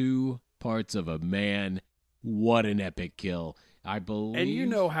now 2 parts of a man. What an epic kill. I believe. And you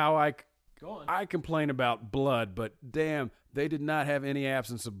know how I complain about blood, but damn, they did not have any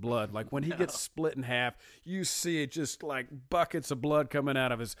absence of blood. Like when he gets split in half, you see it just like buckets of blood coming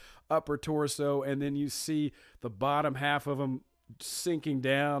out of his upper torso, and then you see the bottom half of him sinking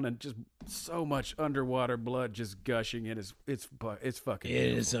down, and just so much underwater blood just gushing. It's fucking.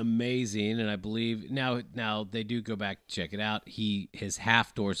 It is amazing, and I believe now they do go back to check it out. His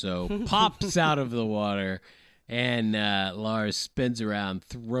half torso pops out of the water. And Lars spins around,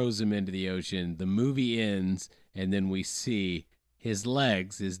 throws him into the ocean. The movie ends, and then we see his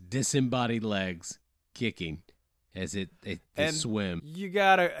legs, his disembodied legs, kicking as they swim. You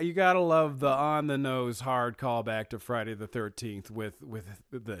gotta love the on the nose hard callback to Friday the 13th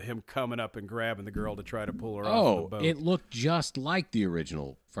with him coming up and grabbing the girl to try to pull her off the boat. It looked just like the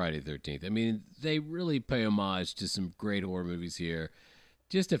original Friday the 13th. I mean, they really pay homage to some great horror movies here.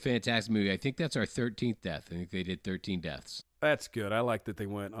 Just a fantastic movie. I think that's our 13th death. I think they did 13 deaths. That's good. I like that they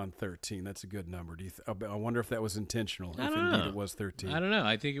went on 13. That's a good number. I wonder if that was intentional. I if don't indeed know. It was 13. I don't know.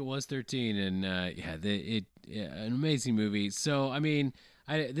 I think it was 13, and an amazing movie. So, I mean,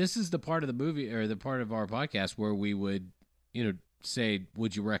 this is the part of the movie or the part of our podcast where we would, say,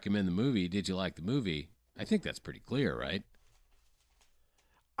 would you recommend the movie? Did you like the movie? I think that's pretty clear, right?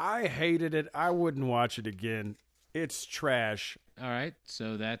 I hated it. I wouldn't watch it again. It's trash. All right,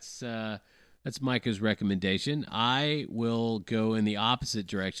 so that's Micah's recommendation. I will go in the opposite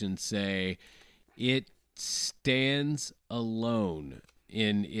direction. Say it stands alone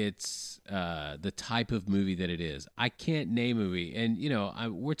in its the type of movie that it is. I can't name a movie, and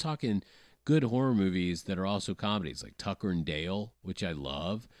we're talking good horror movies that are also comedies, like Tucker and Dale, which I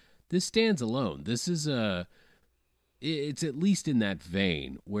love. This stands alone. This is it's at least in that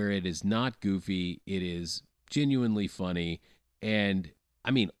vein where it is not goofy. It is genuinely funny. And I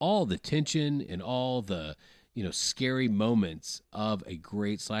mean, all the tension and all the, scary moments of a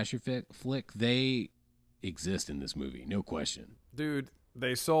great slasher flick, they exist in this movie, no question. Dude,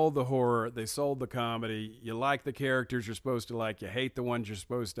 they sold the horror, they sold the comedy. You like the characters you're supposed to like, you hate the ones you're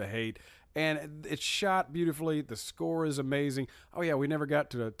supposed to hate. And it's shot beautifully. The score is amazing. Oh, yeah, we never got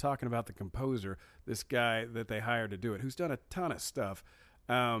to talking about the composer, this guy that they hired to do it, who's done a ton of stuff.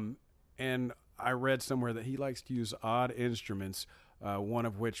 And I read somewhere that he likes to use odd instruments, one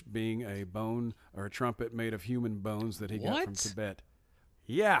of which being a bone or a trumpet made of human bones that he got from Tibet.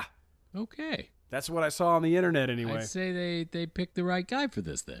 Yeah. Okay. That's what I saw on the internet anyway. I'd say they picked the right guy for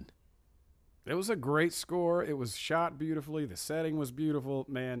this then. It was a great score. It was shot beautifully. The setting was beautiful.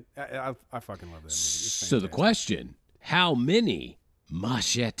 Man, I fucking love that movie. It's so the question, how many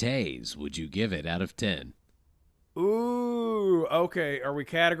machetes would you give it out of 10? Ooh, okay. Are we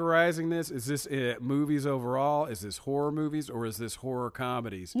categorizing this? Is this movies overall? Is this horror movies or is this horror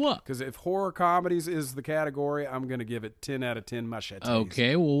comedies? What? Because if horror comedies is the category, I'm going to give it 10 out of 10 machetes.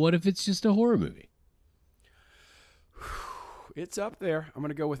 Okay, well, what if it's just a horror movie? It's up there. I'm going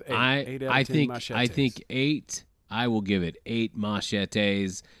to go with 8. 8 out of 10 machetes. I think 8. I will give it 8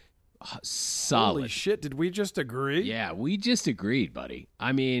 machetes. Solid. Holy shit, did we just agree? Yeah, we just agreed, buddy.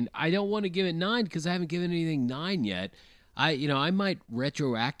 I mean, I don't want to give it 9 because I haven't given anything 9 yet. I might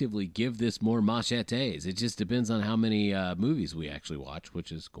retroactively give this more machetes. It just depends on how many movies we actually watch,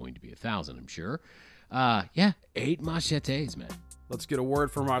 which is going to be 1,000, I'm sure. Yeah, 8 machetes, man. Let's get a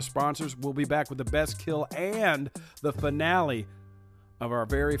word from our sponsors. We'll be back with the best kill and the finale of our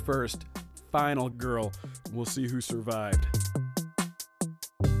very first final girl. We'll see who survived.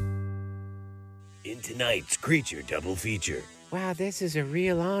 In tonight's Creature Double Feature. Wow, this is a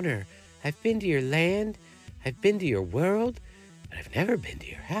real honor. I've been to your land, I've been to your world, but I've never been to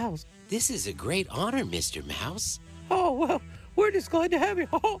your house. This is a great honor, Mr. Mouse. Oh, well, we're just glad to have you.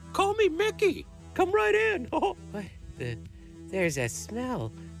 Oh, call me Mickey. Come right in. Oh, what? There's a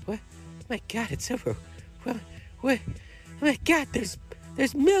smell. What? My God, it's over. What? My God, there's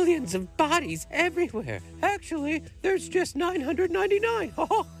millions of bodies everywhere. Actually, there's just 999.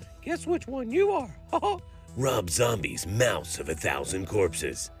 Oh, guess which one you are. Oh. Rob Zombie's Mouse of 1,000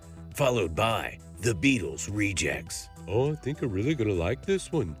 Corpses. Followed by The Beatles Rejects. Oh, I think I'm really gonna like this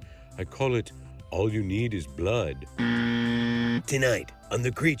one. I call it All You Need Is Blood. Tonight on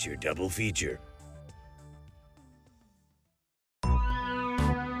the Creature Double Feature.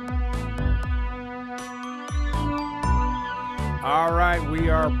 All right, we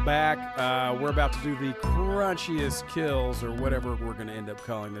are back. We're about to do the crunchiest kills, or whatever we're going to end up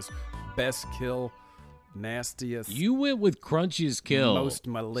calling this. Best kill, nastiest. You went with crunchiest kill. Most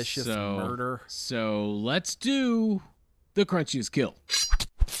malicious murder. So let's do the crunchiest kill.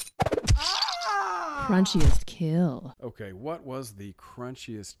 Crunchiest kill. Okay, what was the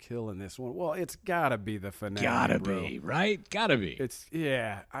crunchiest kill in this one? Well, it's got to be the finale. Gotta be, right? Gotta be.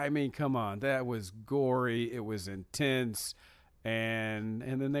 Yeah, I mean, come on. That was gory. It was intense. And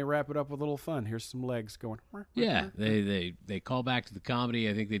then they wrap it up with a little fun. Here's some legs going. Yeah, they call back to the comedy.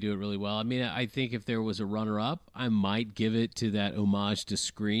 I think they do it really well. I mean, I think if there was a runner-up, I might give it to that homage to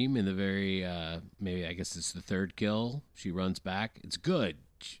Scream in the very, maybe I guess it's the third kill. She runs back. It's good.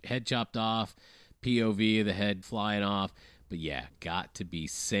 Head chopped off, POV of the head flying off. But yeah, got to be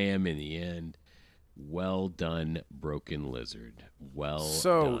Sam in the end. Well done, Broken Lizard. Well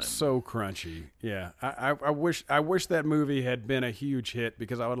done. So crunchy. Yeah, I wish that movie had been a huge hit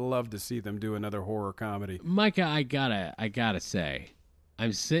because I would love to see them do another horror comedy. Micah, I gotta say,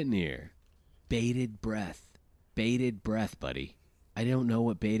 I'm sitting here, bated breath, buddy. I don't know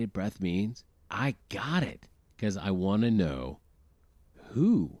what bated breath means. I got it because I want to know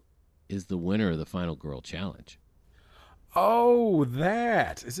who is the winner of the Final Girl Challenge. Oh,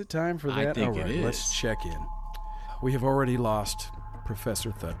 that. Is it time for that? I think All right, it is. Let's check in. We have already lost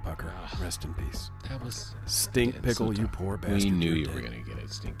Professor Thudpucker. Rest in peace. That was... Stink Pickle, you poor bastard. We knew you were going to get it,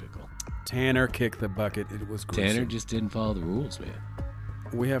 Stink Pickle. Tanner kicked the bucket. It was gruesome. Tanner just didn't follow the rules, man.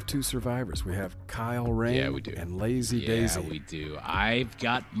 We have 2 survivors. We have Kyle Rain yeah, we do. And Lazy Daisy. Yeah, we do. I've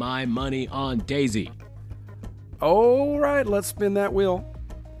got my money on Daisy. All right, let's spin that wheel.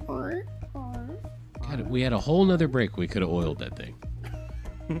 God, we had a whole nother break. We could have oiled that thing.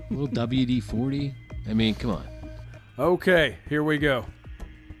 A little WD-40. I mean, come on. Okay, here we go.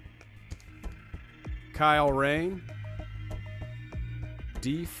 Kyle Rain.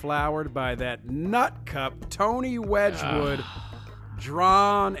 Deflowered by that nut cup, Tony Wedgwood.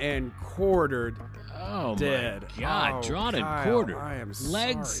 Drawn and quartered. Oh, dead. My God. Oh, Drawn Kyle, and quartered. I am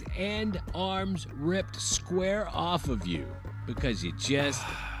Legs sorry. and arms ripped square off of you because you just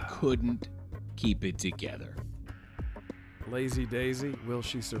couldn't keep it together. Lazy Daisy, will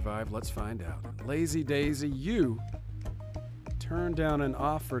she survive? Let's find out. Lazy Daisy, you turned down an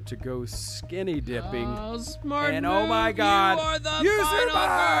offer to go skinny dipping. Oh, smart and move. oh my God, You are the you final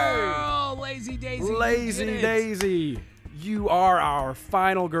survived! girl. Lazy Daisy. Lazy you did it. Daisy, you are our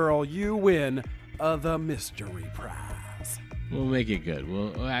final girl. You win the mystery prize. We'll make it good.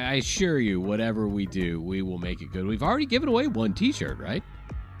 Well, I assure you, whatever we do, we will make it good. We've already given away one T-shirt, right?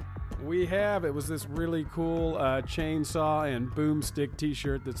 We have. It was this really cool chainsaw and boomstick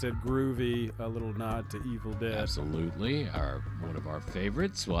T-shirt that said "Groovy," a little nod to Evil Dead. Absolutely, one of our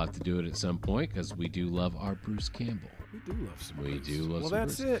favorites. We'll have to do it at some point because we do love our Bruce Campbell. We do love some. We Bruce. do love. Well, some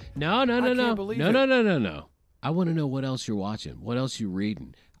that's Bruce. it. No. I can't believe it. No. I want to know what else you're watching. What else you're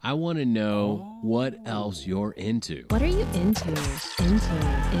reading. I want to know what else you're into. What are you into?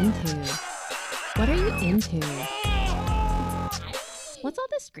 What are you into? What's all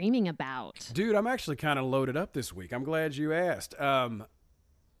this screaming about? Dude, I'm actually kind of loaded up this week. I'm glad you asked.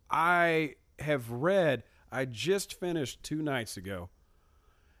 I just finished 2 nights ago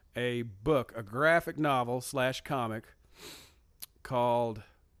a book, a graphic novel / comic called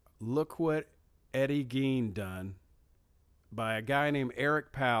Look What Eddie Gein Done by a guy named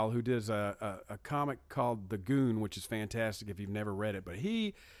Eric Powell, who does a comic called The Goon, which is fantastic if you've never read it. But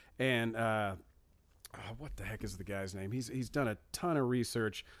he and what the heck is the guy's name? He's done a ton of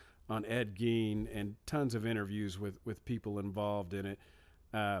research on Ed Gein and tons of interviews with people involved in it.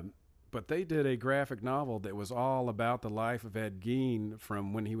 But they did a graphic novel that was all about the life of Ed Gein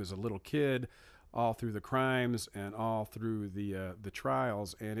from when he was a little kid, all through the crimes and all through the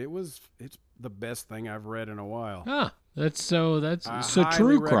trials, and it's the best thing I've read in a while. That's so highly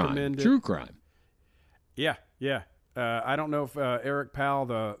true crime. recommend it. True crime. Yeah. I don't know if Eric Powell,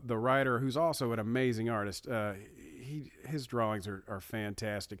 the writer, who's also an amazing artist, his drawings are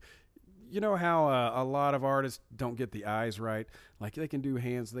fantastic. You know how a lot of artists don't get the eyes right? Like, they can do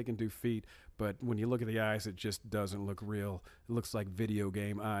hands, they can do feet, but when you look at the eyes, it just doesn't look real. It looks like video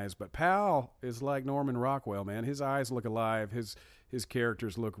game eyes. But Powell is like Norman Rockwell, man. His eyes look alive. His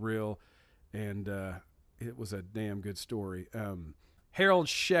characters look real, and it was a damn good story. Harold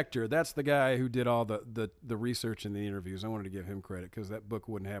Schechter, that's the guy who did all the research and the interviews. I wanted to give him credit because that book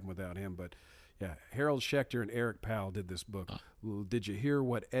wouldn't happen without him. But yeah, Harold Schechter and Eric Powell did this book. Did you hear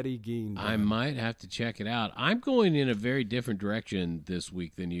what Eddie Gein did? I might have to check it out. I'm going in a very different direction this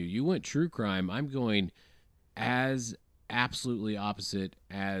week than you. You went true crime. I'm going as absolutely opposite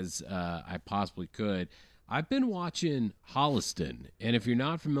as I possibly could. I've been watching Holliston, and if you're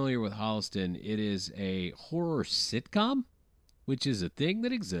not familiar with Holliston, it is a horror sitcom, which is a thing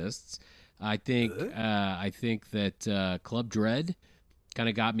that exists. I think that Club Dread kind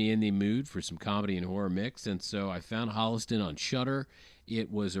of got me in the mood for some comedy and horror mix, and so I found Holliston on Shudder.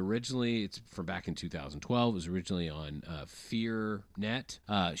 It's from back in 2012. It was originally on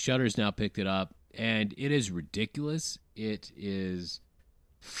FearNet. Shudder's now picked it up, and it is ridiculous. It is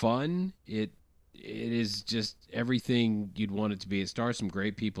fun. It is just everything you'd want it to be. It stars some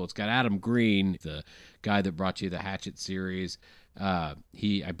great people. It's got Adam Green, the guy that brought you the Hatchet series.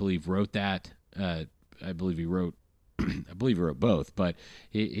 He, I believe, wrote that. I believe he wrote both, but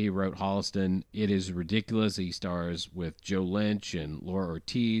he wrote Holliston. It is ridiculous. He stars with Joe Lynch and Laura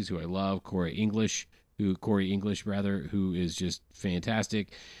Ortiz, who I love, Corey English, who is just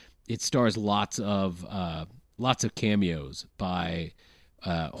fantastic. It stars lots of cameos by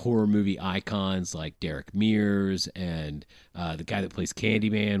horror movie icons like Derek Mears and the guy that plays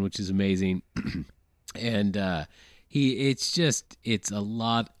Candyman, which is amazing. And it's a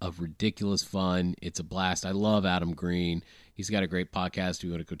lot of ridiculous fun. It's a blast. I love Adam Green. He's got a great podcast. If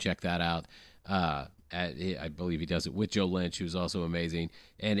you want to go check that out. I believe he does it with Joe Lynch, who's also amazing.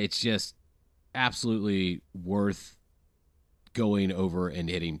 And it's just absolutely worth going over and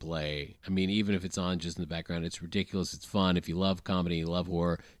hitting play. I mean, even if it's on just in the background, it's ridiculous. It's fun. If you love comedy, you love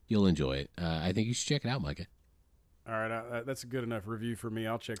horror, you'll enjoy it. I think you should check it out, Micah. All right, that's a good enough review for me.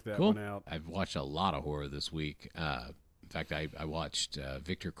 I'll check that Cool. one out. I've watched a lot of horror this week. In fact, I watched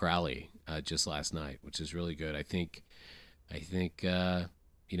Victor Crowley just last night, which is really good. I think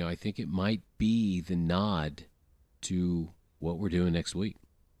it might be the nod to what we're doing next week.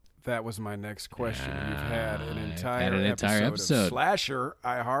 That was my next question. You've had an had entire, episode of Slasher.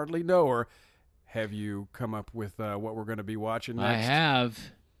 I hardly know her. Have you come up with what we're going to be watching next? I have,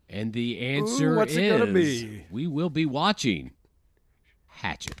 and the answer what's it gonna be? We will be watching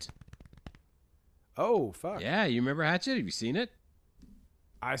Hatchet. Oh, fuck. Yeah, you remember Hatchet? Have you seen it?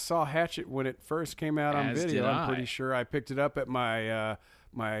 I saw Hatchet when it first came out on As video. did I'm I. pretty sure I picked it up at my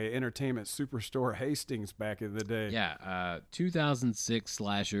entertainment superstore Hastings back in the day. Yeah, 2006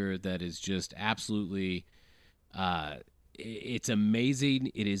 slasher that is just absolutely it's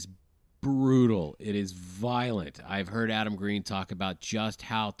amazing. It is brutal. It is violent. I've heard Adam Green talk about just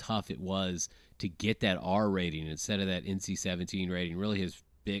how tough it was to get that R rating instead of that NC-17 rating. Really his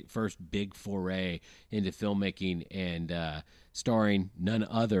first big foray into filmmaking, and starring none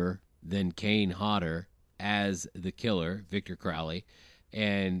other than Kane Hodder as the killer, Victor Crowley.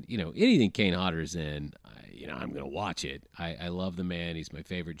 And, anything Kane Hodder's in, I'm going to watch it. I love the man. He's my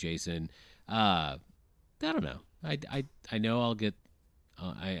favorite Jason. I don't know. I know I'll get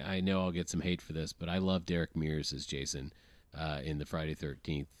I know I'll get some hate for this, but I love Derek Mears as Jason in the Friday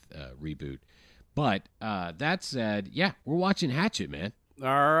 13th reboot. But that said, yeah, we're watching Hatchet, man.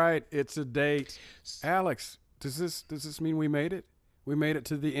 All right, it's a date. Alex, does this mean we made it? We made it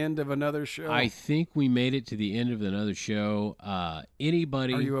to the end of another show. I think we made it to the end of another show.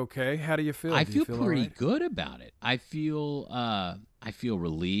 Anybody? Are you okay? How do you feel? I feel pretty right? Good about it. I feel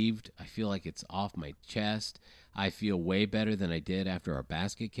relieved. I feel like it's off my chest. I feel way better than I did after our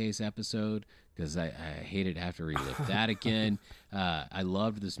basket case episode, because I hated to have to relive that again. I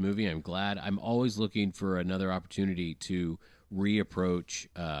loved this movie. I'm glad. I'm always looking for another opportunity to reapproach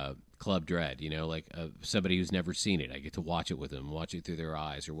Club Dread, like somebody who's never seen it. I get to watch it with them, watch it through their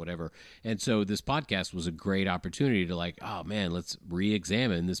eyes or whatever. And so this podcast was a great opportunity to oh man, let's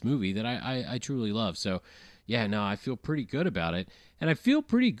re-examine this movie that I truly love. So yeah, no, I feel pretty good about it. And I feel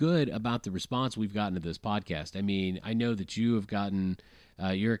pretty good about the response we've gotten to this podcast. I mean, I know that you have gotten,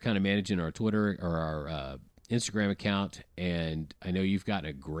 you're kind of managing our Twitter or our Instagram account, and I know you've gotten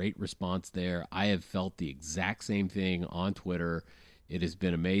a great response there. I have felt the exact same thing on Twitter. It has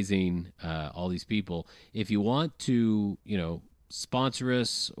been amazing, all these people. If you want to, sponsor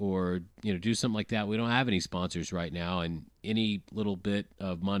us or, do something like that, we don't have any sponsors right now, and any little bit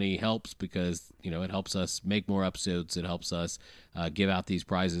of money helps because, it helps us make more episodes. It helps us give out these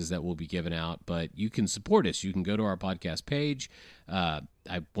prizes that we'll be giving out. But you can support us. You can go to our podcast page.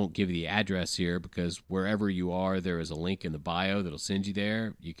 I won't give you the address here because wherever you are, there is a link in the bio that'll send you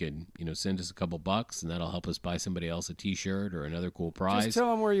there. You can, send us a couple bucks, and that'll help us buy somebody else a T-shirt or another cool prize. Just tell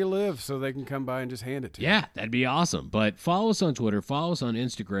them where you live so they can come by and just hand it to you. Yeah, that'd be awesome. But follow us on Twitter, follow us on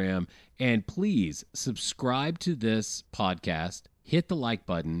Instagram, and please subscribe to this podcast. Hit the like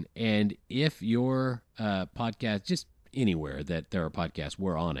button, and if your podcast, just anywhere that there are podcasts,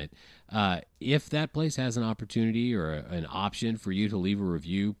 we're on it. If that place has an opportunity or an option for you to leave a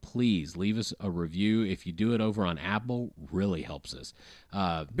review, please leave us a review. If you do it over on Apple, really helps us.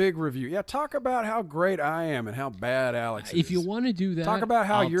 Big review. Yeah, talk about how great I am and how bad Alex is. If you want to do that, talk about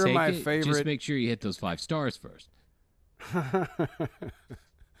how I'll you're take my it. favorite. Just make sure you hit those 5 stars first.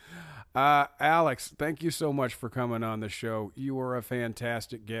 Alex, thank you so much for coming on the show. You were a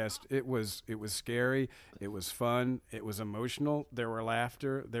fantastic guest. It was scary. It was fun. It was emotional. There were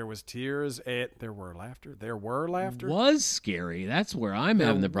laughter. There was tears. There were laughter. It was scary. That's where I'm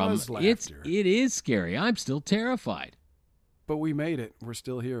having the problem. It is scary. I'm still terrified. But we made it. We're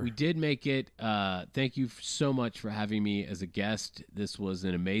still here. We did make it. Thank you so much for having me as a guest. This was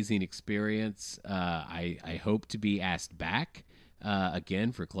an amazing experience. I hope to be asked back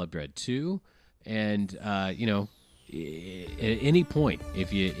again for Club Dread 2, and at any point,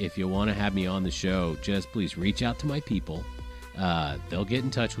 if you want to have me on the show, just please reach out to my people. They'll get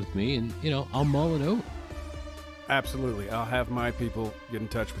in touch with me, and I'll mull it over. Absolutely, I'll have my people get in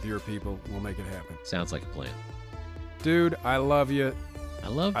touch with your people. We'll make it happen. Sounds like a plan, dude. I love you. I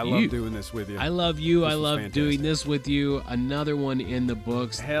love doing this with you. I love you. I love doing this with you. Another one in the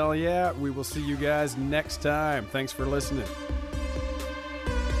books. Hell yeah. We will see you guys next time. Thanks for listening.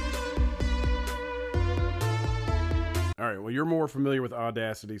 All right, well, you're more familiar with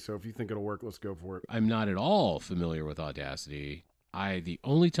Audacity, so if you think it'll work, let's go for it. I'm not at all familiar with Audacity. The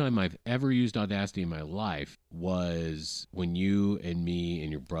only time I've ever used Audacity in my life was when you and me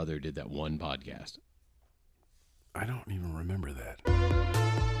and your brother did that one podcast. I don't even remember that.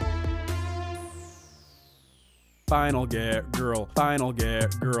 Final get girl, final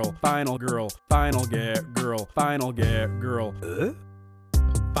get girl, final girl, final get girl, final get girl.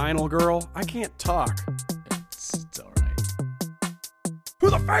 Final girl? I can't talk. It's all right. To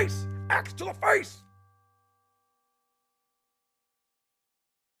the face! Axe to the face!